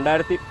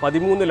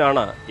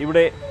 2013-ലാണ്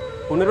ഇവിടെ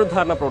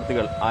പുനരുദ്ധാരണ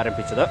പ്രവൃത്തികൾ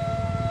ആരംഭിച്ചത്.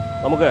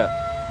 നമുക്ക്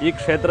ഈ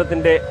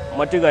ക്ഷേത്രത്തിന്റെ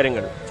മറ്റു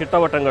കാര്യങ്ങൾ,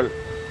 ചിട്ടവട്ടങ്ങൾ,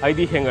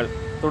 ഐതിഹ്യങ്ങൾ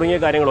തുടങ്ങിയ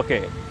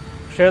കാര്യങ്ങളൊക്കെ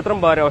ക്ഷേത്രം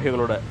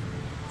ഭാരവാഹികളോട്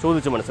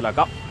ചോദിച്ചു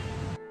മനസ്സിലാക്കാം.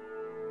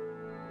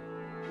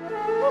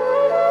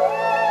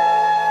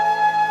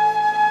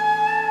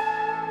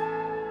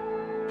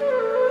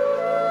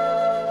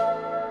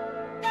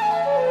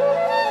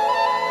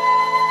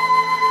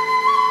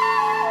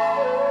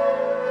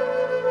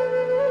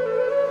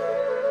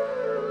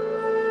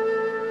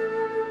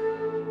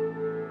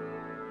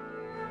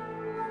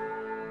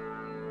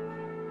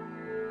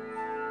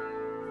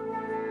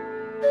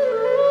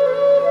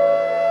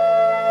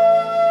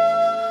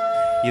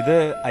 ഇത്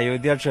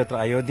അയോധ്യ ക്ഷേത്രം.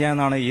 അയോധ്യ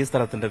എന്നാണ് ഈ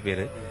സ്ഥലത്തിന്റെ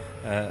പേര്,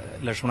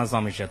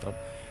 ലക്ഷ്മണസ്വാമി ക്ഷേത്രം.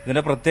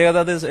 ഇതിന്റെ പ്രത്യേകത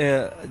അത്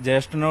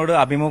ജ്യേഷ്ഠനോട്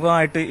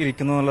അഭിമുഖമായിട്ട്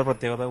ഇരിക്കുന്നു എന്നുള്ള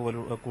പ്രത്യേകത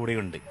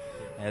കൂടിയുണ്ട്.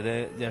 അതായത്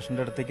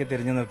ജ്യേഷ്ഠന്റെ അടുത്തേക്ക്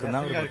തിരിഞ്ഞു നിൽക്കുന്ന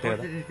ഒരു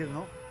പ്രത്യേകത.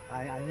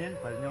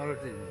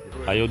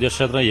 അയോധ്യ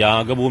ക്ഷേത്രം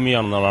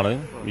യാഗഭൂമിയാണെന്നുള്ളതാണ്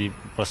ഈ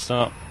പ്രശ്ന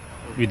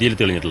വിധിയിൽ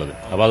തെളിഞ്ഞിട്ടുള്ളത്.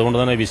 അപ്പോൾ അതുകൊണ്ട്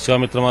തന്നെ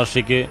വിശ്വാമിത്ര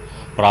മഹർഷിക്ക്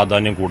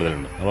പ്രാധാന്യം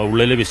കൂടുതലുണ്ട്. അപ്പോൾ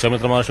ഉള്ളിൽ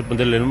വിശ്വാമിത്ര മഹർഷി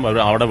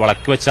അവിടെ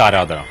വിളക്ക് വെച്ച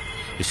ആരാധന,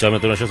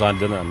 വിശ്വാമിത്ര മഹർഷി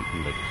സാന്നിധ്യം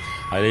ഉണ്ട്.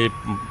 അതിൽ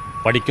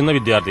പഠിക്കുന്ന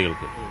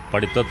വിദ്യാർത്ഥികൾക്ക്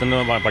പഠിത്തത്തിന്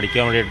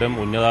പഠിക്കാൻ വേണ്ടിയിട്ടും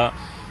ഉന്നത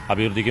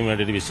അഭിവൃദ്ധിക്കും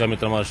വേണ്ടിയിട്ട്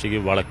വിശ്വാമിത്ര മഹർഷിക്ക്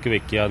വിളക്ക്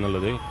വെക്കുക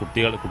എന്നുള്ളത്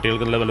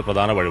കുട്ടികൾക്കുള്ള വലിയ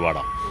പ്രധാന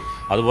വഴിപാടാണ്.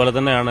 അതുപോലെ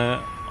തന്നെയാണ്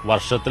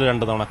വർഷത്തിൽ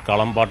 2 തവണ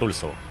കളംപാട്ട്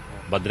ഉത്സവം.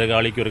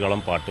 ഭദ്രകാളിക്ക് ഒരു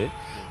കളംപാട്ട്,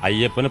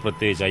 അയ്യപ്പന്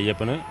പ്രത്യേകിച്ച്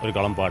അയ്യപ്പന് ഒരു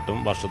കളംപാട്ടും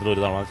വർഷത്തിൽ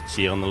 1 തവണ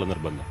ചെയ്യണം എന്നുള്ള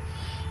നിർബന്ധം.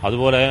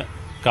 അതുപോലെ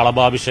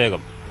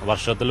കളഭാഭിഷേകം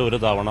വർഷത്തിൽ 1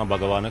 തവണ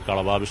ഭഗവാന്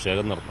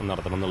കളഭാഭിഷേകം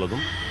നടത്തണം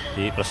എന്നുള്ളതും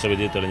ഈ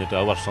പ്രശ്നവിധി തെളിഞ്ഞിട്ട്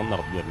ആ വർഷം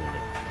നടത്തി വരുന്നുണ്ട്.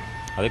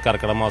 അത്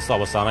കർക്കിടക മാസം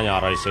അവസാന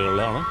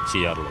ഞായറാഴ്ചകളിലാണ്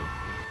ചെയ്യാറുള്ളത്.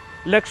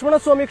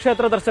 ലക്ഷ്മണസ്വാമി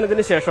ക്ഷേത്ര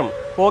ദർശനത്തിന് ശേഷം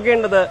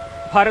പോകേണ്ടത്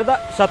ഭരത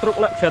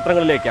ശത്രുഘ്ന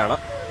ക്ഷേത്രങ്ങളിലേക്കാണ്.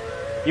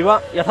 ഇവ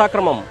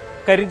യഥാക്രമം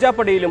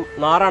കരിഞ്ചാപ്പടിയിലും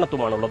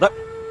നാറാണത്തുമാണുള്ളത്.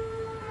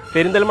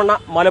 പെരിന്തൽമണ്ണ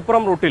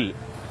മലപ്പുറം റൂട്ടിൽ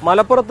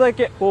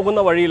മലപ്പുറത്തേക്ക് പോകുന്ന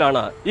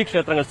വഴിയിലാണ് ഈ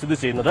ക്ഷേത്രങ്ങൾ സ്ഥിതി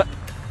ചെയ്യുന്നത്.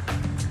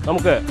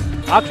 നമുക്ക്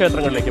ആ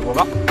ക്ഷേത്രങ്ങളിലേക്ക്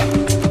പോകാം.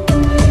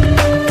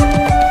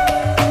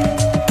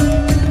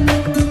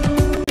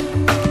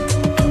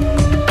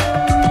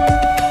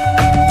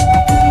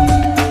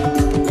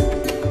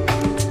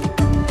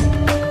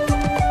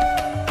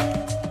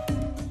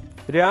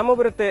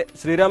 രാമപുരത്തെ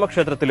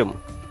ശ്രീരാമക്ഷേത്രത്തിലും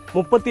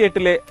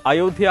 38-ലെ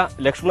അയോധ്യ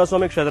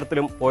ലക്ഷ്മണസ്വാമി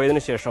ക്ഷേത്രത്തിലും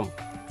പോയതിനു ശേഷം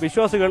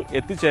വിശ്വാസികൾ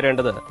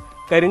എത്തിച്ചേരേണ്ടത്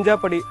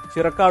കരിഞ്ചാപ്പടി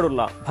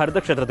ചിറക്കാടുള്ള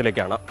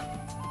ഭരതക്ഷേത്രത്തിലേക്കാണ്.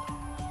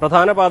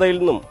 പ്രധാന പാതയിൽ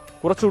നിന്നും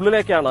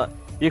കുറച്ചുള്ളിലേക്കാണ്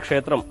ഈ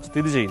ക്ഷേത്രം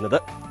സ്ഥിതി ചെയ്യുന്നത്.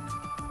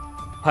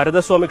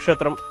 ഭരതസ്വാമി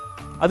ക്ഷേത്രം,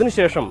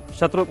 അതിനുശേഷം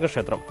ശത്രുഘ്ന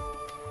ക്ഷേത്രം,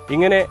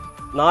 ഇങ്ങനെ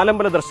 4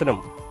 അമ്പല ദർശനം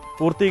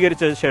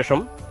പൂർത്തീകരിച്ച ശേഷം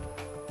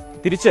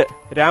തിരിച്ച്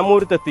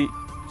രാമൂരത്തെത്തി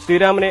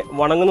ശ്രീരാമനെ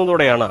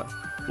വണങ്ങുന്നതോടെയാണ്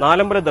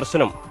 4 അമ്പല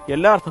ദർശനം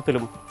എല്ലാ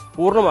അർത്ഥത്തിലും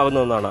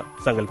പൂർണ്ണമാകുന്നതെന്നാണ്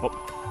സങ്കല്പം.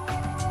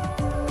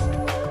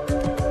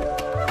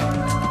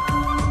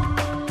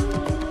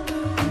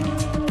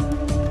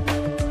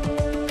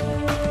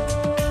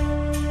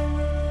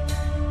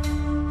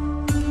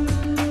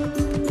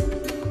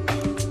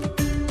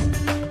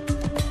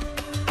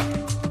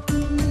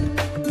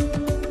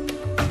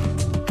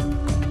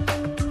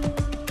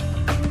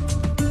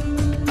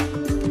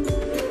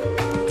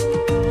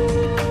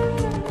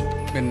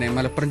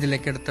 മലപ്പുറം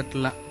ജില്ലയ്ക്ക്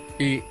എടുത്തിട്ടുള്ള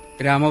ഈ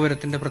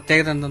രാമപുരത്തിന്റെ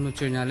പ്രത്യേകത എന്താണെന്ന്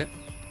വെച്ച് കഴിഞ്ഞാൽ,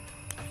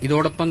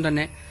 ഇതോടൊപ്പം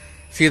തന്നെ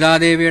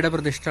സീതാദേവിയുടെ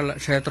പ്രതിഷ്ഠയുള്ള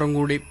ക്ഷേത്രം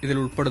കൂടി ഇതിൽ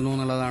ഉൾപ്പെടുന്നു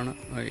എന്നുള്ളതാണ്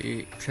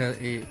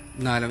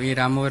ഈ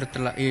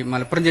രാമപുരത്തുള്ള ഈ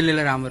മലപ്പുറം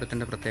ജില്ലയിലെ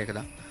രാമപുരത്തിന്റെ പ്രത്യേകത.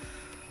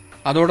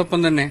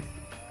 അതോടൊപ്പം തന്നെ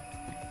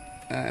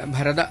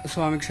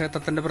ഭരതസ്വാമി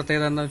ക്ഷേത്രത്തിന്റെ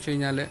പ്രത്യേകത എന്താണെന്ന് വെച്ച്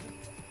കഴിഞ്ഞാൽ,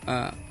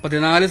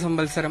 14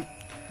 സംവത്സരം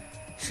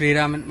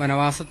ശ്രീരാമൻ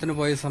വനവാസത്തിന്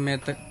പോയ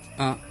സമയത്ത്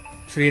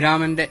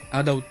ശ്രീരാമന്റെ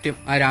ആ ദൗത്യം,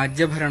 ആ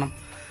രാജ്യഭരണം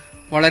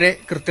വളരെ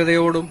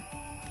കൃത്യതയോടും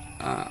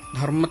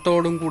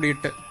ധർമ്മത്തോടും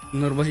കൂടിയിട്ട്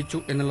നിർവഹിച്ചു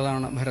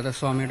എന്നുള്ളതാണ്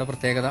ഭരതസ്വാമിയുടെ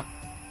പ്രത്യേകത.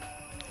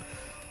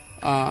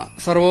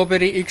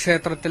 സർവോപരി ഈ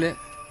ക്ഷേത്രത്തിൽ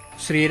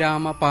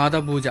ശ്രീരാമ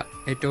പാദപൂജ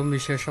ഏറ്റവും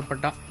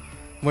വിശേഷപ്പെട്ട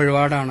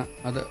വഴിപാടാണ്.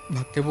 അത്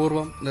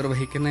ഭക്തിപൂർവം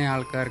നിർവഹിക്കുന്ന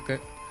ആൾക്കാർക്ക്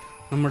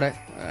നമ്മുടെ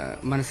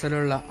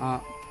മനസ്സിലുള്ള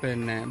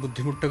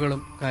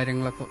ബുദ്ധിമുട്ടുകളും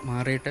കാര്യങ്ങളൊക്കെ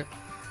മാറിയിട്ട്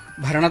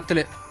ഭരണത്തിൽ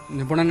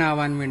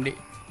നിപുണനാവാൻ വേണ്ടി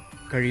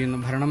കഴിയുന്നു.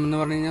 ഭരണം എന്ന്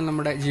പറഞ്ഞു കഴിഞ്ഞാൽ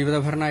നമ്മുടെ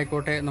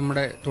ജീവിതഭരണമായിക്കോട്ടെ,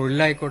 നമ്മുടെ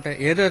തൊഴിലായിക്കോട്ടെ,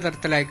 ഏത്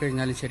തരത്തിലായി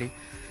കഴിഞ്ഞാലും ശരി,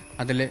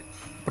 അതിൽ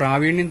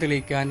പ്രാവീണ്യം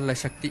തെളിയിക്കാനുള്ള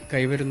ശക്തി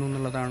കൈവരുന്നു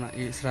എന്നുള്ളതാണ്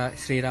ഈ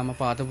ശ്രീരാമ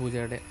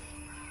പാദപൂജയുടെ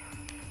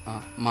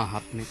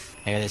മഹാത്മ്യം.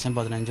 ഏകദേശം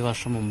 15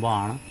 വർഷം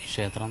മുമ്പാണ് ഈ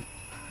ക്ഷേത്രം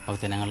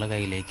ഭക്തജനങ്ങളുടെ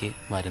കയ്യിലേക്ക്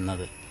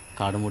വരുന്നത്.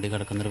 കാടുമൂടി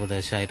കിടക്കുന്നൊരു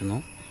പ്രദേശമായിരുന്നു.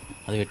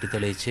 അത്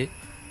വെട്ടിത്തെളിയിച്ച്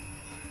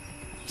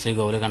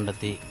ശ്രീകോവിൽ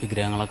കണ്ടെത്തി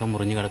വിഗ്രഹങ്ങളൊക്കെ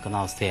മുറിഞ്ഞു കിടക്കുന്ന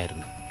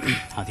അവസ്ഥയായിരുന്നു.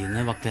 അതിൽ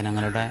നിന്ന്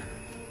ഭക്തജനങ്ങളുടെ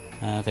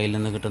കയ്യിൽ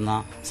നിന്ന് കിട്ടുന്ന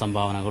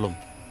സംഭാവനകളും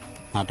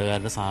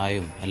നാട്ടുകാരുടെ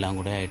സഹായവും എല്ലാം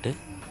കൂടെ ആയിട്ട്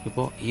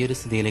ഇപ്പോൾ ഈ ഒരു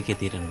സ്ഥിതിയിലേക്ക്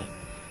എത്തിയിട്ടുണ്ട്.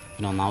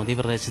 പിന്നെ ഒന്നാമത് ഈ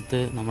പ്രദേശത്ത്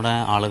നമ്മുടെ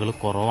ആളുകൾ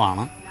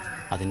കുറവാണ്.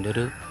 അതിൻ്റെ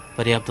ഒരു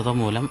പര്യാപ്തത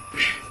മൂലം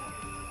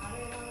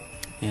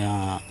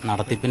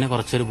നടത്തിപ്പിന്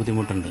കുറച്ചൊരു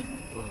ബുദ്ധിമുട്ടുണ്ട്.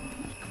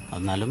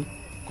 എന്നാലും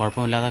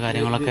കുഴപ്പമില്ലാത്ത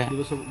കാര്യങ്ങളൊക്കെ.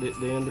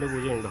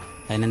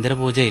 ദൈനംദിന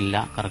പൂജയില്ല.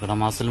 കർക്കിടക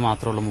മാസത്തിൽ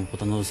മാത്രമുള്ള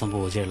 31 ദിവസം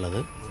പൂജയുള്ളത്.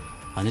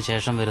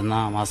 അതിനുശേഷം വരുന്ന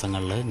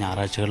മാസങ്ങളിൽ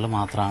ഞായറാഴ്ചകളിൽ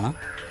മാത്രമാണ്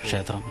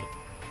ക്ഷേത്രം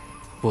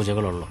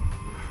പൂജകളുള്ളൂ.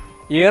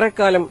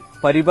 ഏറെക്കാലം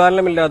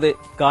പരിപാലനമില്ലാതെ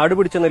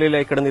കാടുപിടിച്ച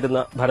നിലയിലായി കിടന്നിരുന്ന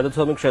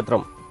ഭരതസ്വാമി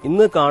ക്ഷേത്രം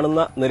ഇന്ന്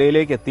കാണുന്ന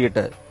നിലയിലേക്ക്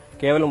എത്തിയിട്ട്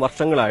കേവലം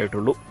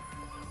വർഷങ്ങളായിട്ടുള്ളൂ.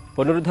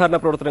 പുനരുദ്ധാരണ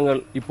പ്രവർത്തനങ്ങൾ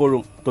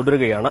ഇപ്പോഴും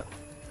തുടരുകയാണ്.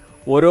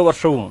 ഓരോ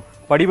വർഷവും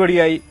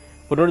പടിപടിയായി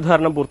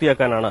പുനരുദ്ധാരണം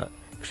പൂർത്തിയാക്കാനാണ്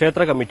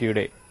ക്ഷേത്ര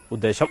കമ്മിറ്റിയുടെ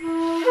ഉദ്ദേശം.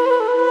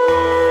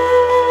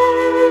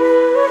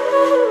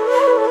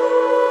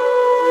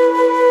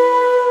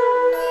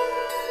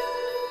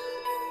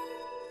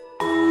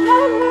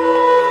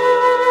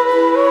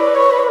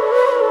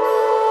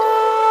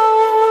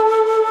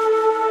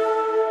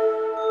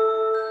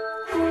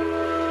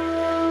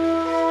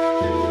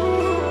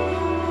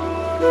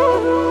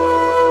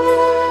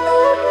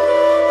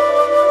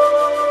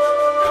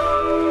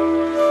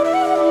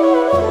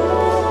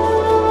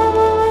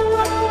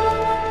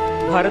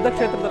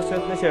 ഭരതക്ഷേത്ര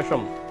ദർശനത്തിന്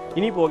ശേഷം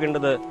ഇനി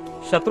പോകേണ്ടത്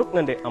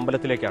ശത്രുഘ്നന്റെ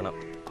അമ്പലത്തിലേക്കാണ്.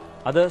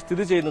 അത്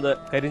സ്ഥിതി ചെയ്യുന്നത്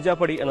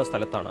കരിഞ്ചാപ്പടി എന്ന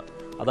സ്ഥലത്താണ്.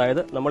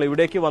 അതായത് നമ്മൾ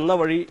ഇവിടേക്ക് വന്ന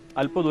വഴി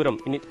അല്പദൂരം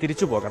ഇനി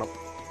തിരിച്ചു പോകണം.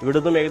 ഇവിടെ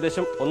നിന്നും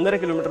ഏകദേശം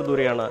 1.5 കിലോമീറ്റർ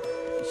ദൂരെയാണ്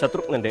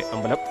ശത്രുഘ്നന്റെ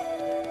അമ്പലം.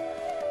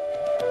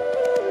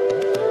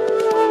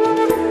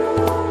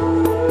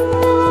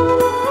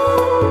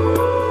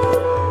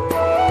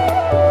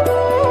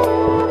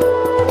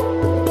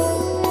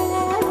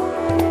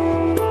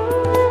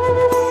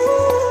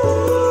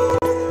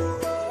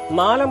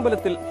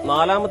 നാലമ്പലത്തിൽ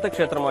നാലാമത്തെ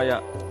ക്ഷേത്രമായ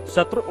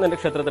ശത്രുഘ്നന്റെ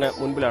ക്ഷേത്രത്തിന്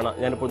മുൻപിലാണ്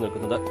ഞാനിപ്പോൾ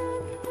നിൽക്കുന്നത്.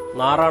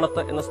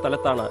 നാറാണത്ത് എന്ന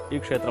സ്ഥലത്താണ് ഈ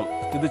ക്ഷേത്രം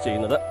സ്ഥിതി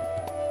ചെയ്യുന്നത്.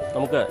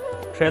 നമുക്ക്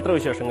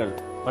ക്ഷേത്രവിശേഷങ്ങൾ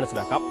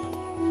മനസ്സിലാക്കാം.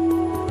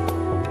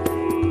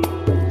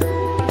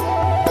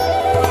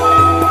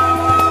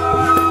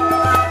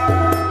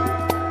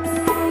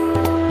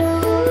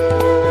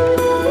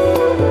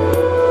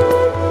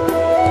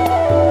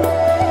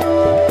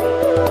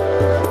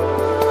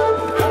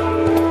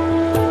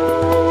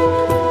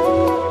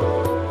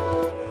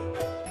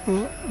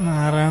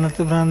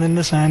 നാറാണത്ത്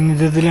ഭ്രാന്തന്റെ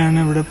സാന്നിധ്യത്തിലാണ്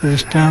ഇവിടെ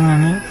പ്രതിഷ്ഠ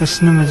എന്നാണ്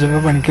പ്രശ്നം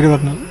വെച്ചപ്പോൾ പണിക്കർ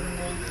പറഞ്ഞത്.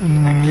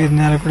 ഞങ്ങൾ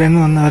ഇരിഞ്ഞാലക്കുടയിൽ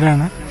നിന്ന്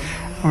വന്നവരാണ്.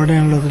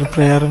 അവിടെയാണല്ലോ അതിൽ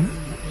പ്രയറും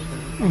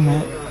പിന്നെ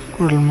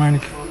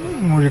കുടൽമാണിക്കും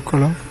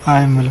മൂഴിക്കുളം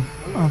ആയമ്പലം.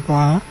 അപ്പോൾ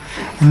ആ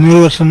 500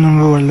 വർഷം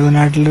മുമ്പ്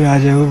വള്ളുവനാട്ടിൽ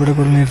രാജാവ് ഇവിടെ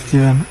കൊണ്ട്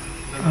നിർത്തിയതാണ്.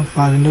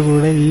 അപ്പോൾ അതിൻ്റെ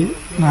കൂടെ ഈ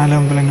 4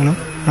 അമ്പലങ്ങളും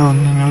ഇവിടെ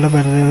വന്നു. ഞങ്ങളുടെ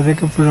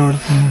പരദേവതയൊക്കെ ഇപ്പോഴും അവിടെ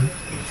തന്നെയാണ്.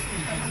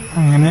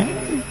 അങ്ങനെ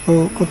ഇപ്പോൾ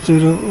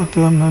കുറച്ചൊരു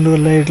 10-12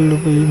 കൊല്ലമായിട്ടുള്ളൂ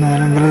ഇപ്പോൾ ഈ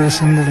 4 അമ്പല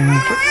ദർശനം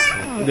തുടങ്ങിയിട്ട്.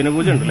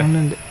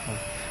 ഉണ്ട്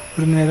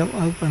ഒരു നേരം,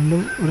 അത് പണ്ടും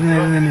ഒരു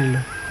നേരം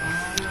തന്നെയല്ലോ,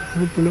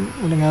 അതിപ്പോഴും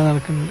മുടങ്ങാതെ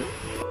നടക്കുന്നുണ്ട്.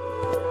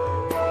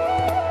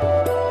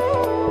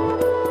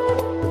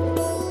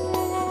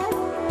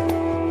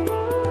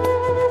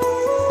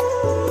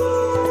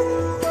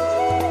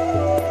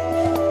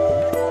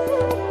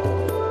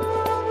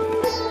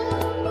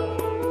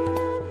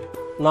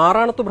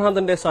 നാറാണത്ത്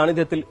ഭ്രാന്തന്റെ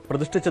സാന്നിധ്യത്തിൽ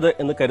പ്രതിഷ്ഠിച്ചത്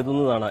എന്ന്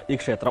കരുതുന്നതാണ് ഈ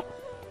ക്ഷേത്രം.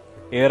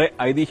 ഏറെ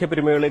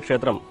ഐതിഹ്യപെരുമയുള്ള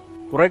ക്ഷേത്രം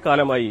കുറെ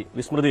കാലമായി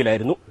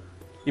വിസ്മൃതിയിലായിരുന്നു.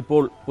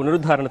 ഇപ്പോൾ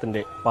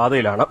പുനരുദ്ധാരണത്തിന്റെ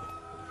പാതയിലാണ്.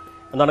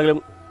 എന്താണെങ്കിലും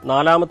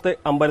 4ാമത്തെ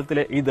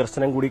അമ്പലത്തിലെ ഈ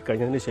ദർശനം കൂടി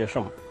കഴിഞ്ഞതിന്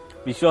ശേഷം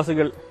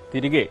വിശ്വാസികൾ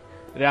തിരികെ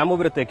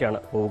രാമപുരത്തേക്കാണ്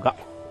പോവുക.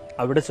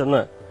 അവിടെ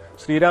ചെന്ന്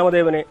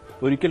ശ്രീരാമദേവനെ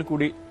ഒരിക്കൽ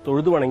കൂടി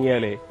തൊഴുതു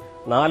വണങ്ങിയാലേ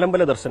 4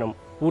 അമ്പല ദർശനം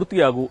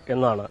പൂർത്തിയാകൂ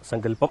എന്നാണ്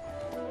സങ്കല്പം.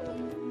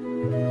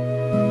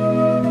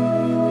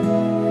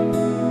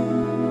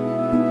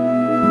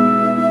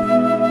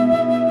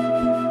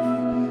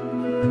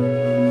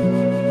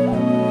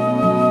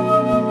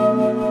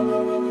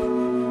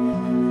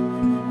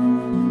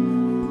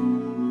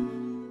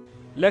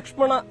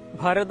 ലക്ഷ്മണ,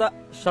 ഭരത,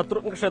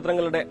 ശത്രുഘ്ന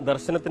ക്ഷേത്രങ്ങളുടെ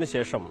ദർശനത്തിന്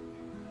ശേഷം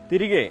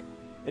തിരികെ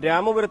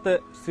രാമപുരത്ത്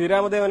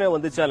ശ്രീരാമദേവനെ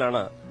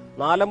വന്ദിച്ചാലാണ്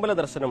 4 അമ്പല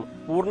ദർശനം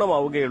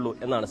പൂർണ്ണമാവുകയുള്ളൂ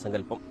എന്നാണ്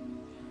സങ്കല്പം.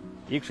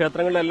 ഈ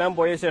ക്ഷേത്രങ്ങളിലെല്ലാം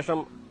പോയ ശേഷം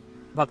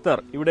ഭക്തർ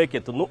ഇവിടേക്ക്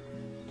എത്തുന്നു.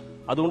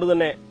 അതുകൊണ്ട്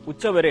തന്നെ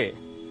ഉച്ചവരെ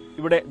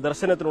ഇവിടെ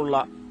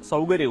ദർശനത്തിനുള്ള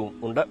സൗകര്യവും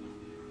ഉണ്ട്.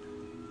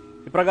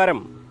 ഇപ്രകാരം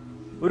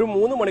ഒരു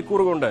 3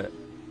 മണിക്കൂർ കൊണ്ട്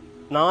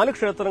 4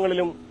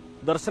 ക്ഷേത്രങ്ങളിലും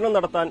ദർശനം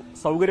നടത്താൻ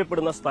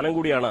സൗകര്യപ്പെടുന്ന സ്ഥലം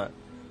കൂടിയാണ്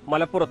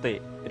മലപ്പുറത്തെ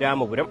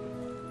രാമപുരം.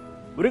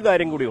 ഒരു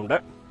കാര്യം കൂടിയുണ്ട്.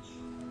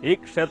 ഈ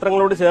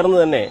ക്ഷേത്രങ്ങളോട് ചേർന്ന്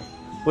തന്നെ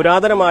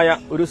പുരാതനമായ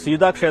ഒരു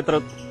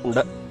സീതാക്ഷേത്രം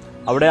ഉണ്ട്.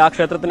 അവിടെ ആ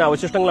ക്ഷേത്രത്തിന്റെ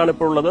അവശിഷ്ടങ്ങളാണ്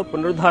ഇപ്പോൾ ഉള്ളത്.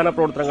 പുനരുദ്ധാരണ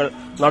പ്രവർത്തനങ്ങൾ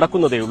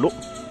നടക്കുന്നതേയുള്ളൂ.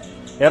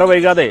 ഏറെ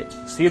വൈകാതെ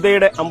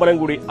സീതയുടെ അമ്പലം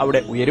കൂടി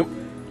അവിടെ ഉയരും.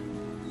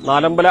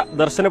 4 അമ്പല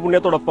ദർശന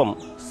പുണ്യത്തോടൊപ്പം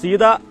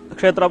സീതാ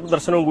ക്ഷേത്ര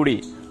ദർശനവും കൂടി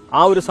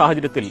ആ ഒരു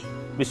സാഹചര്യത്തിൽ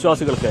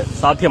വിശ്വാസികൾക്ക്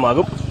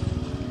സാധ്യമാകും.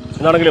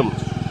 എന്നാണെങ്കിലും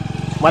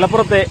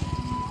മലപ്പുറത്തെ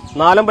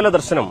 4 അമ്പല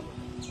ദർശനം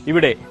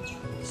ഇവിടെ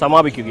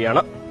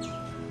സമാപിക്കുകയാണ്.